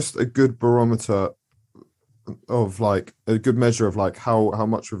almost a good barometer of like a good measure of like how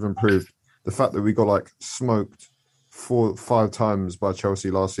much we've improved. The fact that we got like smoked 4-5 times by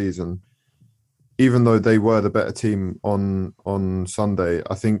Chelsea last season, even though they were the better team on Sunday,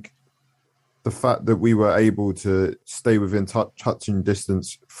 I think the fact that we were able to stay within touching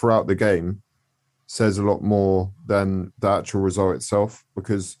distance throughout the game says a lot more than the actual result itself.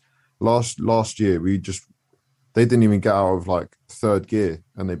 Because last year they didn't even get out of like third gear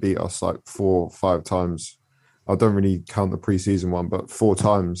and they beat us like 4 or 5 times. I don't really count the preseason one, but 4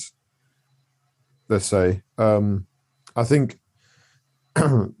 times, let's say. I think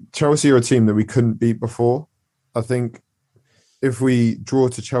Chelsea are a team that we couldn't beat before. I think if we draw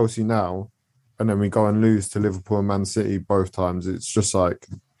to Chelsea now and then we go and lose to Liverpool and Man City both times, it's just like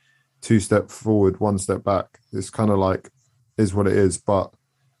 2 steps forward, 1 step back. It's kind of like is what it is. But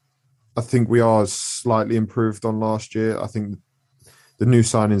I think we are slightly improved on last year. I think the new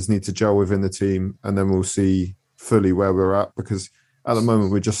signings need to gel within the team, and then we'll see fully where we're at, because at the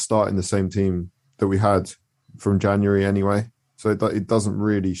moment we're just starting the same team that we had from January anyway. So it doesn't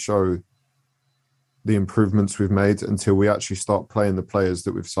really show the improvements we've made until we actually start playing the players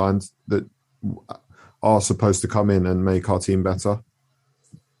that we've signed that are supposed to come in and make our team better.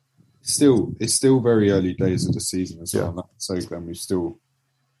 It's still very early days of the season as well. Yeah. So then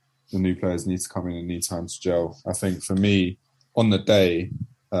the new players need to come in and need time to gel. I think for me, on the day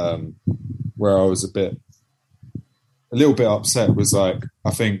where I was a little bit upset was like,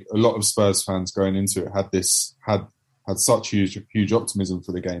 I think a lot of Spurs fans going into it had such huge optimism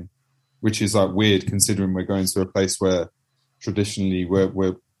for the game, which is like weird considering we're going to a place where traditionally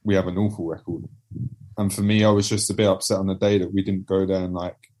we have an awful record. And for me, I was just a bit upset on the day that we didn't go there and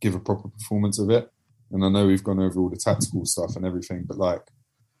like give a proper performance of it. And I know we've gone over all the tactical stuff and everything, but like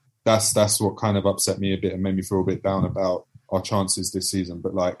that's what kind of upset me a bit and made me feel a bit down about our chances this season.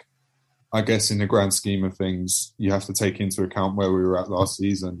 But like, I guess in the grand scheme of things, you have to take into account where we were at last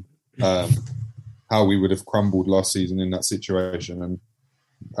season, how we would have crumbled last season in that situation. And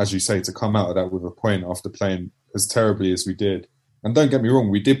as you say, to come out of that with a point after playing as terribly as we did. And don't get me wrong,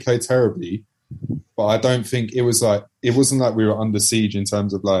 we did play terribly, but I don't think it wasn't like we were under siege in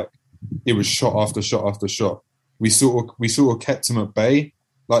terms of like, it was shot after shot after shot. We sort of kept them at bay,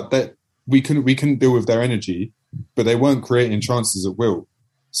 like that. We couldn't deal with their energy, but they weren't creating chances at will.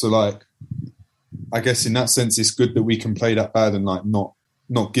 So like, I guess in that sense, it's good that we can play that bad and like not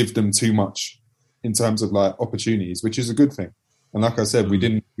give them too much in terms of like opportunities, which is a good thing. And like I said, we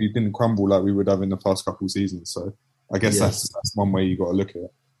didn't crumble like we would have in the past couple of seasons. So I guess that's one way you got to look at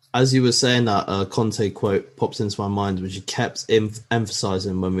it. As you were saying that, Conte quote popped into my mind, which he kept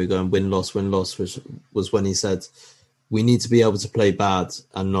emphasising when we were going win-loss, which was when he said, we need to be able to play bad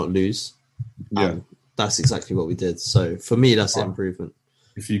and not lose. Yeah. And that's exactly what we did. So for me, that's an improvement.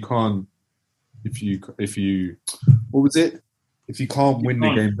 If you what was it? If you can't win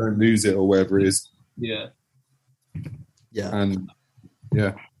the game, don't lose it, or whatever it is. Yeah. Yeah. And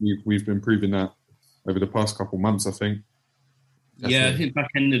yeah, we've been proving that over the past couple of months, I think. Definitely. Yeah, I think back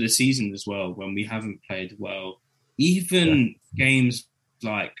end of the season as well, when we haven't played well. Even games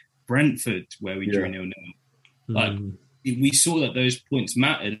like Brentford, where we drew 0-0, like we saw that those points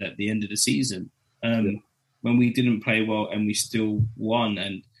mattered at the end of the season. When we didn't play well and we still won,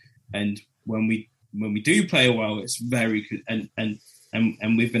 and when we do play well, it's very good, and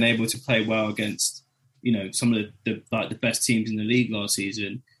we've been able to play well against, you know, some of the best teams in the league last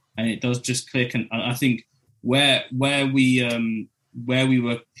season, and it does just click. And I think where we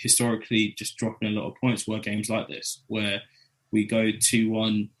were historically just dropping a lot of points were games like this, where we go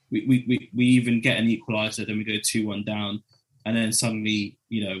 2-1, we even get an equaliser, then we go 2-1 down, and then suddenly,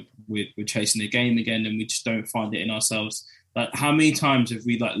 you know, we're chasing the game again, and we just don't find it in ourselves. Like, how many times have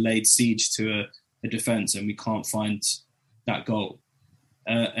we like laid siege to a defence and we can't find that goal?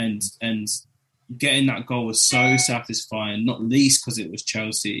 And getting that goal was so satisfying, not least because it was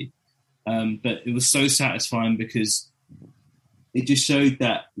Chelsea. But it was so satisfying because it just showed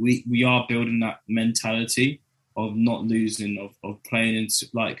that we are building that mentality of not losing, of playing into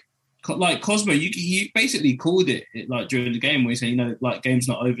like Cosmo. You basically called it like during the game where you say, you know, like, game's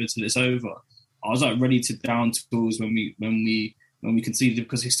not over till it's over. I was like ready to down tools when we conceded,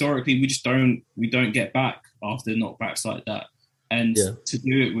 because historically we don't get back after knockbacks like that, and to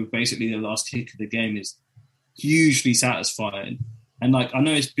do it with basically the last kick of the game is hugely satisfying. And like, I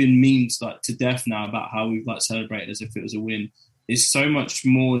know it's been memed like to death now about how we've like celebrated as if it was a win, is so much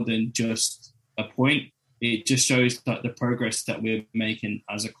more than just a point. It just shows that the progress that we're making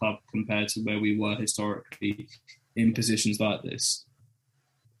as a club compared to where we were historically in positions like this.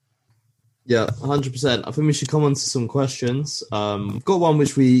 Yeah, 100%. I think we should come on to some questions. We've got one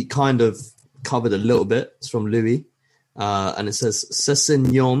which we kind of covered a little bit. It's from Louis. And it says,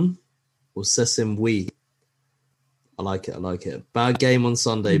 Sessignon or Sessim. I like it. Bad game on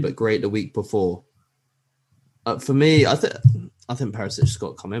Sunday, but great the week before. For me, I think Perisic's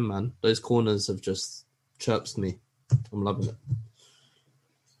got to come in, man. Those corners have just chirped me. I'm loving it.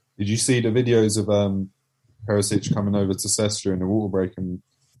 Did you see the videos of Perisic coming over to Cesc during the water break and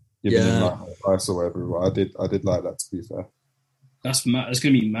giving him like advice or whatever? I did like that, to be fair. That's going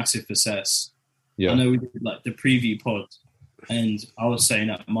to be massive for Cesc. Yeah. I know we did like the preview pod, and I was saying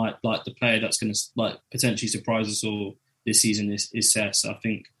that might like the player that's going to like potentially surprise us all this season is Cesc. I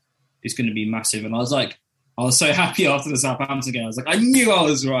think it's going to be massive, and I was so happy after the Southampton game. I was like, I knew I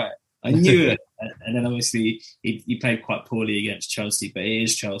was right. I knew it. And then obviously he played quite poorly against Chelsea, but it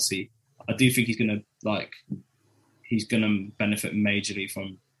is Chelsea. I do think he's going to benefit majorly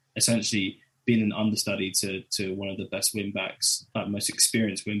from essentially being an understudy to one of the best wing backs, like most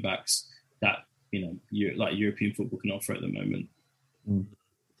experienced wing backs that European football can offer at the moment.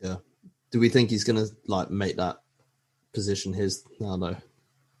 Yeah. Do we think he's going to like make that position his now though?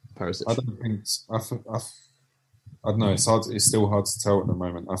 Perisic? I don't think. I don't know. It's hard. It's still hard to tell at the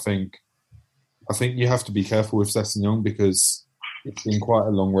moment. I think you have to be careful with Sessignon because it's been quite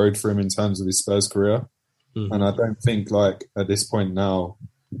a long road for him in terms of his Spurs career, and I don't think like at this point now,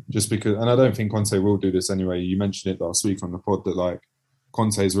 just because, and I don't think Conte will do this anyway. You mentioned it last week on the pod that like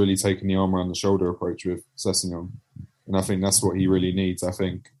Conte's really taken the arm around the shoulder approach with Sessignon, and I think that's what he really needs. I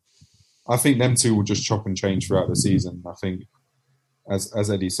think them two will just chop and change throughout the season. I think, as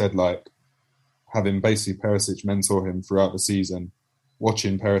Eddy said, like having basically Perisic mentor him throughout the season,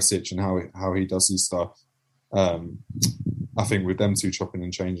 watching Perisic and how he does his stuff. I think with them two chopping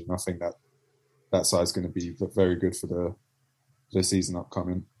and changing, I think that side's going to be very good for the season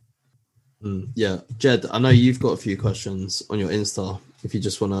upcoming. Yeah, Jed, I know you've got a few questions on your Insta. If you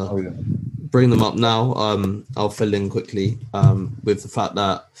just want to bring them up now, I'll fill in quickly with the fact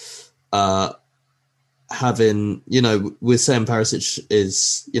that having, we're saying Perisic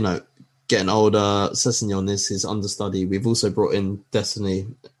is, getting older. Sessignon is his understudy. We've also brought in Destiny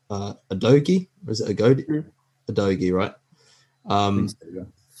Udogie, or is it Udogie? Udogie, right?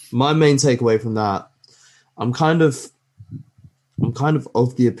 My main takeaway from that, I'm kind of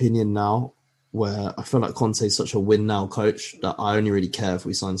of the opinion now where I feel like Conte is such a win now coach that I only really care if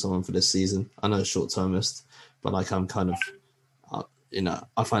we sign someone for this season. I know it's short-termist, but like I'm kind of,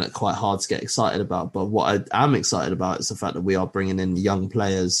 I find it quite hard to get excited about. But what I am excited about is the fact that we are bringing in young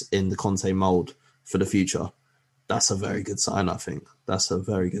players in the Conte mold for the future. That's a very good sign, I think. That's a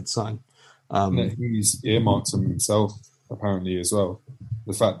very good sign. He's earmarked him himself, apparently, as well.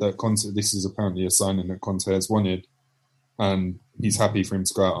 The fact that this is apparently a signing that Conte has wanted, and he's happy for him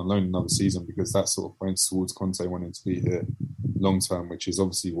to go out on loan another season because that sort of points towards Conte wanting to be here long term, which is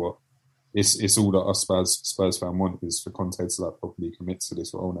obviously what it's all that us Spurs fan want, is for Conte to like properly commit to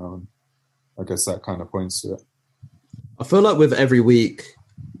this role now, and I guess that kind of points to it. I feel like with every week,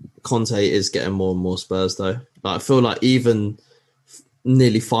 Conte is getting more and more Spurs though. Like, I feel like even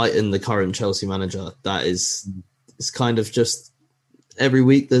nearly fighting the current Chelsea manager, that is, it's kind of just every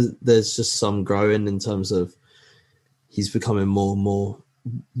week there's just some growing in terms of he's becoming more and more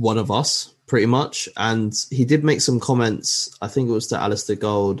one of us, pretty much. And he did make some comments, I think it was to Alistair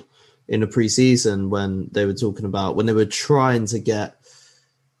Gold in the pre-season when they were talking about, when they were trying to get,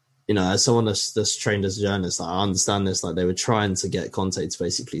 as someone that's trained as a journalist, I understand this, like they were trying to get Conte to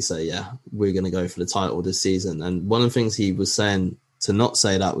basically say, yeah, we're going to go for the title this season. And one of the things he was saying to not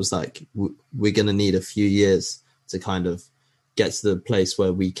say that was like, we're going to need a few years to kind of get to the place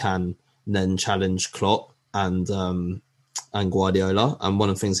where we can then challenge Klopp and Guardiola. And one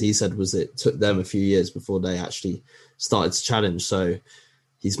of the things he said was it took them a few years before they actually started to challenge. So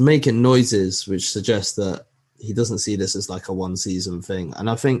he's making noises which suggest that he doesn't see this as like a one season thing. And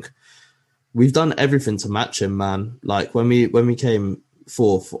I think we've done everything to match him, man. Like when we came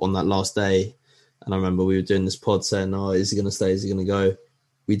fourth on that last day, and I remember we were doing this pod saying, oh, is he going to stay? Is he going to go?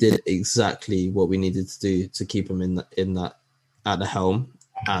 We did exactly what we needed to do to keep him in that at the helm.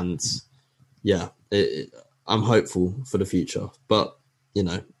 And yeah, I'm hopeful for the future. But,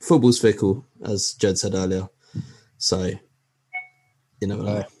 football's fickle, as Jed said earlier. So, you never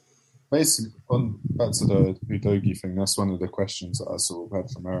know. Basically, back to the Udogie thing, that's one of the questions that I sort of had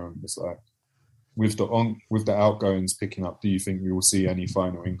from Aaron. Was like, with the outgoings picking up, do you think we will see any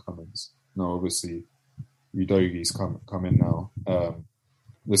final incomings? No, obviously, Udogie's come in now.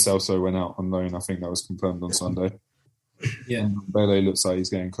 Lo Celso went out on loan. I think that was confirmed on Sunday. Yeah. Bele looks like he's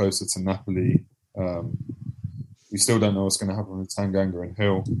getting closer to Napoli. We still don't know what's going to happen with Tanganga and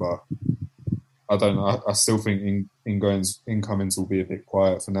Hill, but I don't know. I still think incomings will be a bit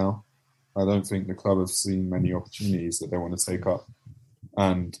quiet for now. I don't think the club have seen many opportunities that they want to take up.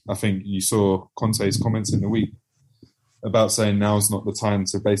 And I think you saw Conte's comments in the week about saying now's not the time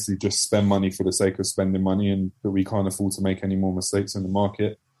to basically just spend money for the sake of spending money and that we can't afford to make any more mistakes in the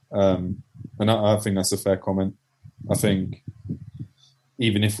market. And I think that's a fair comment. I think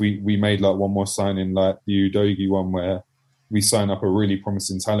even if we made like one more signing like the Udogie one where we sign up a really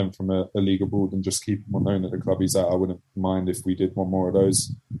promising talent from a league abroad and just keep him on loan at the club he's at, I wouldn't mind if we did one more of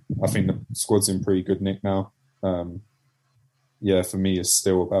those. I think the squad's in pretty good nick now. For me, it's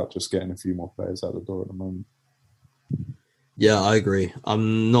still about just getting a few more players out the door at the moment. Yeah, I agree.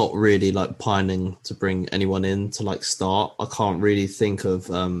 I'm not really like pining to bring anyone in to like start. I can't really think of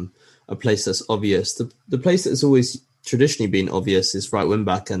a place that's obvious. The place that's always traditionally been obvious is right wing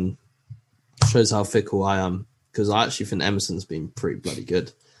back, and shows how fickle I am because I actually think Emerson's been pretty bloody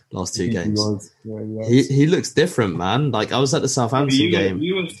good last two games. He looks different, man. Like I was at the Southampton game.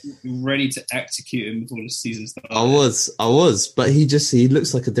 You were ready to execute him before the season started. I was, but he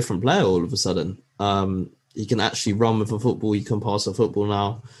looks like a different player all of a sudden. He can actually run with a football. He can pass a football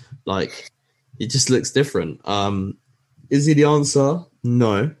now. Like, he just looks different. Is he the answer?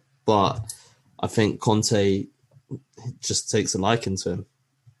 No. But I think Conte just takes a liking to him.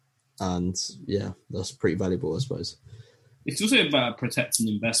 And, yeah, that's pretty valuable, I suppose. It's also about protecting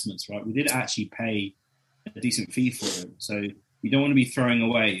investments, right? We did actually pay a decent fee for him. So you don't want to be throwing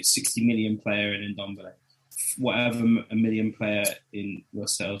away a 60 million player in Ndombele, whatever a million player in Lo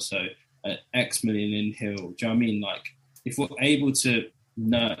Celso, an X million in Hill. Do you know what I mean? Like, if we're able to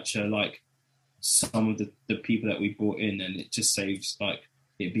nurture like some of the people that we brought in, then it just saves like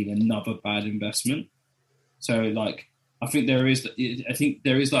it being another bad investment. So like, I think there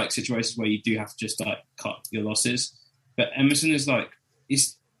is like situations where you do have to just like cut your losses. But Emerson is like,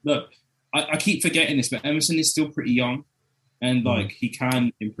 I keep forgetting this, but Emerson is still pretty young, and like he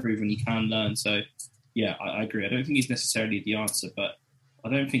can improve and he can learn. So yeah, I agree. I don't think he's necessarily the answer, but I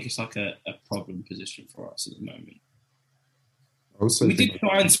don't think it's like a problem position for us at the moment. We did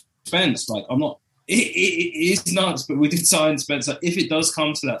sign Spence. Like it is nuts, but we did sign Spence. Like, if it does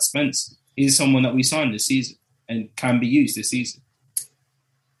come to that, Spence is someone that we signed this season and can be used this season.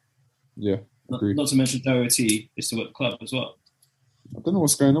 Yeah, agreed. Not to mention Doherty is still at the club as well. I don't know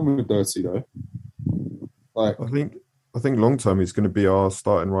what's going on with Doherty though. Like, I think long term he's going to be our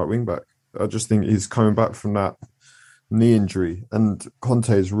starting right wing back. I just think he's coming back from that knee injury, and Conte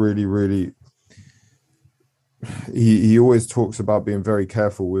is really, really. He always talks about being very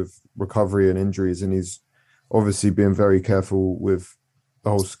careful with recovery and injuries, and he's obviously being very careful with the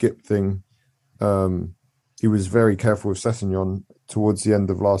whole skip thing. He was very careful with Sessegnon towards the end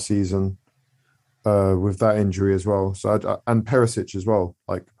of last season with that injury as well. So and Perisic as well.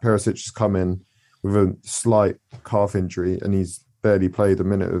 Like Perisic has come in with a slight calf injury, and he's barely played a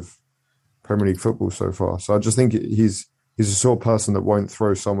minute of Premier League football so far. So I just think he's the sort of person that won't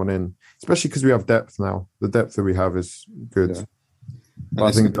throw someone in, especially because we have depth now. The depth that we have is good. Yeah. But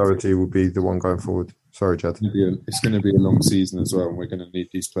I think Doherty will be the one going forward. Sorry, Jed. It's going to be a long season as well, and we're going to need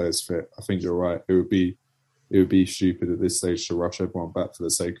these players fit. I think you're right. It would be stupid at this stage to rush everyone back for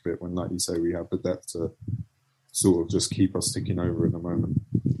the sake of it when, like you say, we have the depth to sort of just keep us ticking over at the moment.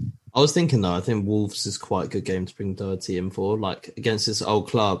 I was thinking, though, I think Wolves is quite a good game to bring Doherty in for, like, against this old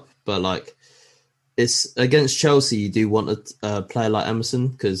club. But, like, it's against Chelsea, you do want a player like Emerson,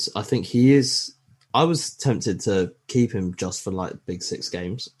 because I think he is... I was tempted to keep him just for, like, big 6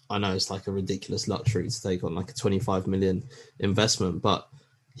 games. I know it's, like, a ridiculous luxury to take on, like, a 25 million investment, but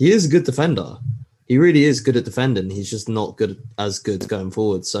he is a good defender. He really is good at defending. He's just not as good going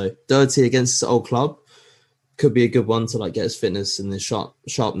forward. So Doherty against his old club could be a good one to like get his fitness and his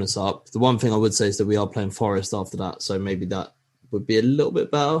sharpness up. The one thing I would say is that we are playing Forest after that, so maybe that would be a little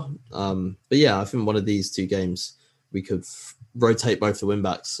bit better. But yeah, I think one of these 2 games we could rotate both the wing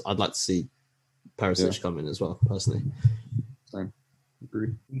backs. I'd like to see Perisic come in as well, personally. Same. Agree.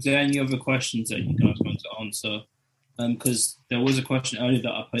 Is there any other questions that you guys want to answer? Because there was a question earlier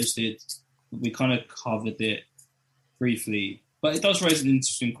that I posted. We kind of covered it briefly, but it does raise an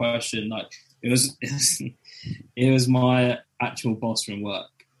interesting question. Like it was my actual boss from work,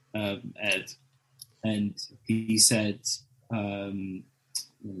 Ed, and he said, let me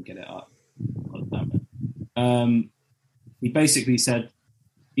get it up. God damn it. He basically said,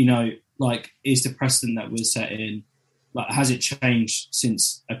 you know, like, is the precedent that we're setting, like, has it changed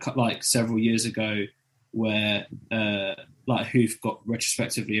since like several years ago where like Hoof got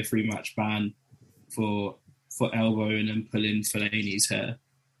retrospectively a 3-match ban for elbowing and pulling Fellaini's hair.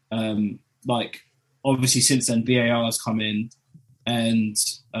 Like obviously since then VAR has come in, and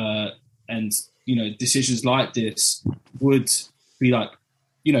you know, decisions like this would be like,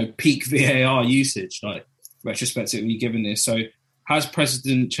 you know, peak VAR usage, like retrospectively given this. So has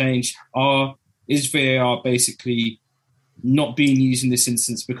precedent changed? Is VAR basically not being used in this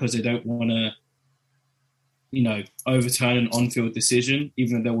instance because they don't want to, you know, overturn an on-field decision,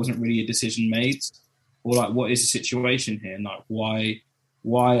 even though there wasn't really a decision made? Or like, what is the situation here? And like,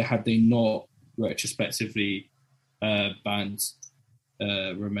 why have they not retrospectively banned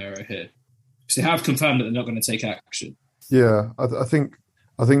Romero here? Because they have confirmed that they're not going to take action. Yeah, I think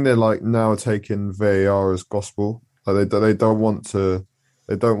they're like now taking VAR as gospel. Like they don't want to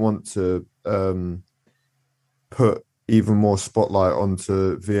put even more spotlight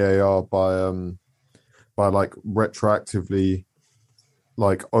onto VAR by like retroactively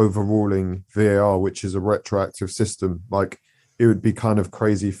like overruling VAR, which is a retroactive system. Like it would be kind of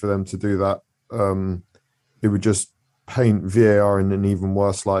crazy for them to do that. It would just paint VAR in an even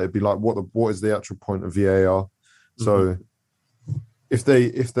worse light. It'd be like, what is the actual point of VAR? Mm-hmm. So if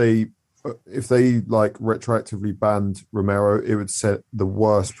they like retroactively banned Romero, it would set the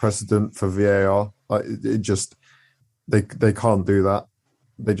worst precedent for VAR. Like it just they can't do that.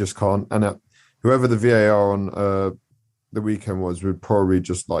 They just can't. And whoever the VAR on the weekend was would probably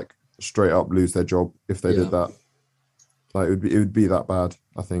just like straight up lose their job if they did that. Like it would be that bad,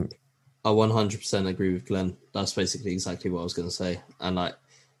 I think. I 100% agree with Glenn. That's basically exactly what I was going to say. And like,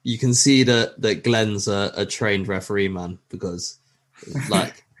 you can see that Glenn's a trained referee, man, because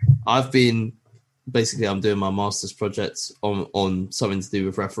like I'm doing my master's project on something to do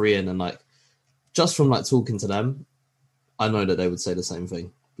with refereeing, and like just from like talking to them, I know that they would say the same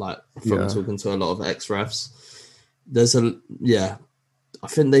thing. Like from talking to a lot of ex-refs, I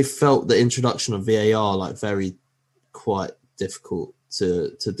think they felt the introduction of VAR like quite difficult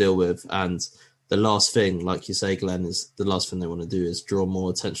to deal with, and the last thing, like you say, Glenn, is the last thing they want to do is draw more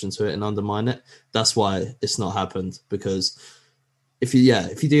attention to it and undermine it. That's why it's not happened, because if you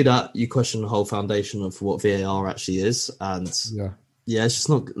do that, you question the whole foundation of what VAR actually is, and it's just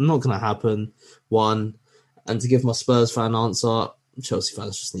not going to happen. One, and to give my Spurs fan answer, Chelsea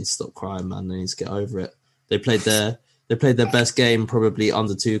fans just need to stop crying, man. They need to get over it. They played their best game probably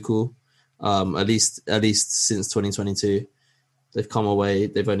under Tuchel, at least since 2022. They've come away.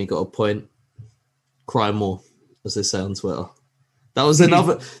 They've only got a point. Cry more, as they say on Twitter. That was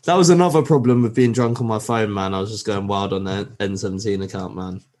another problem with being drunk on my phone, man. I was just going wild on the N17 account,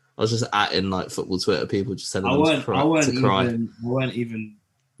 man. I was just atting like football Twitter people, just telling them to cry. I weren't even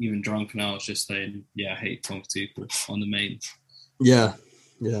drunk, and I was just saying, I hate Tom Tuchel on the main. Yeah.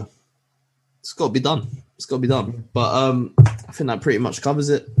 It's got to be done. But I think that pretty much covers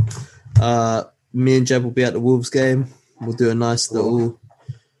it. Me and Jed will be at the Wolves game. We'll do a nice little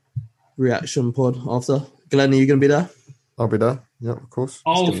reaction pod after. Glenn, are you going to be there? I'll be there. Yeah, of course.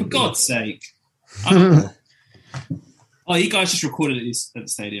 Oh, for God's sake. You guys just recorded at the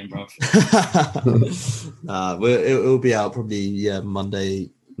stadium, bro. It'll be out probably, Monday.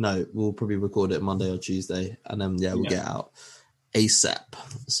 No, we'll probably record it Monday or Tuesday. And then, we'll get out ASAP.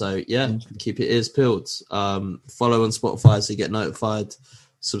 So, keep your ears peeled. Follow on Spotify so you get notified.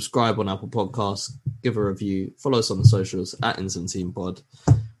 Subscribe on Apple Podcasts. Give a review. Follow us on the socials at N17 Pod.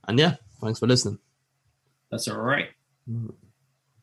 And thanks for listening. That's all right.